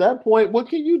like, at that point, what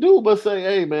can you do but say,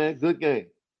 hey, man, good game?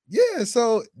 Yeah,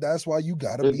 so that's why you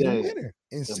got to be the winner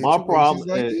in situations my problem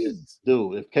like these.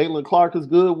 Dude, if Caitlin Clark is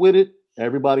good with it,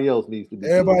 everybody else needs to be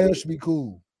Everybody else should be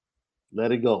cool.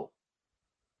 Let it go.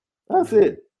 That's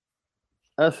it.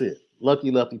 That's it.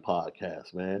 Lucky Lefty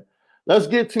podcast, man. Let's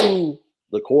get to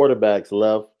the quarterbacks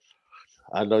left.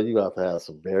 I know you have to have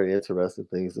some very interesting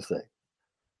things to say.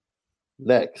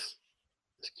 Next,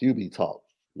 it's QB Talk,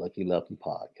 Lucky Lefty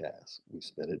podcast. We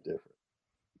spin it different.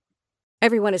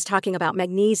 Everyone is talking about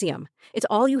magnesium. It's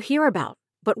all you hear about.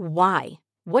 But why?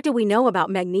 What do we know about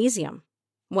magnesium?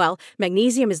 Well,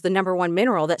 magnesium is the number one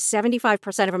mineral that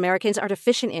 75% of Americans are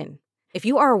deficient in. If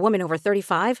you are a woman over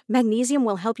 35, magnesium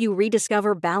will help you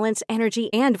rediscover balance,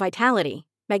 energy, and vitality.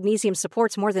 Magnesium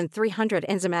supports more than 300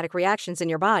 enzymatic reactions in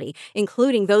your body,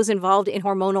 including those involved in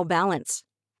hormonal balance.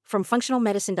 From functional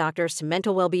medicine doctors to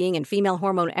mental well-being and female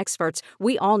hormone experts,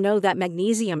 we all know that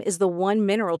magnesium is the one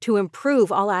mineral to improve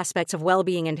all aspects of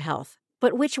well-being and health.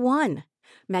 But which one?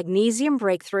 Magnesium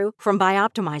Breakthrough from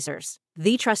Bioptimizers,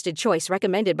 the trusted choice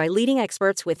recommended by leading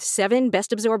experts with 7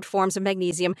 best-absorbed forms of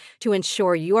magnesium to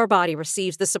ensure your body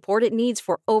receives the support it needs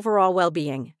for overall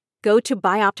well-being. Go to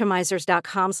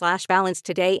bioptimizers.com/balance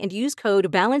today and use code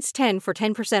BALANCE10 for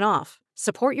 10% off.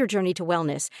 Support your journey to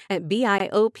wellness at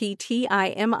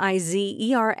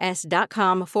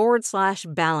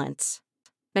bioptimizers.com/balance.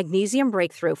 Magnesium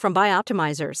Breakthrough from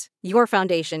Bioptimizers, your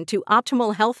foundation to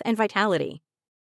optimal health and vitality.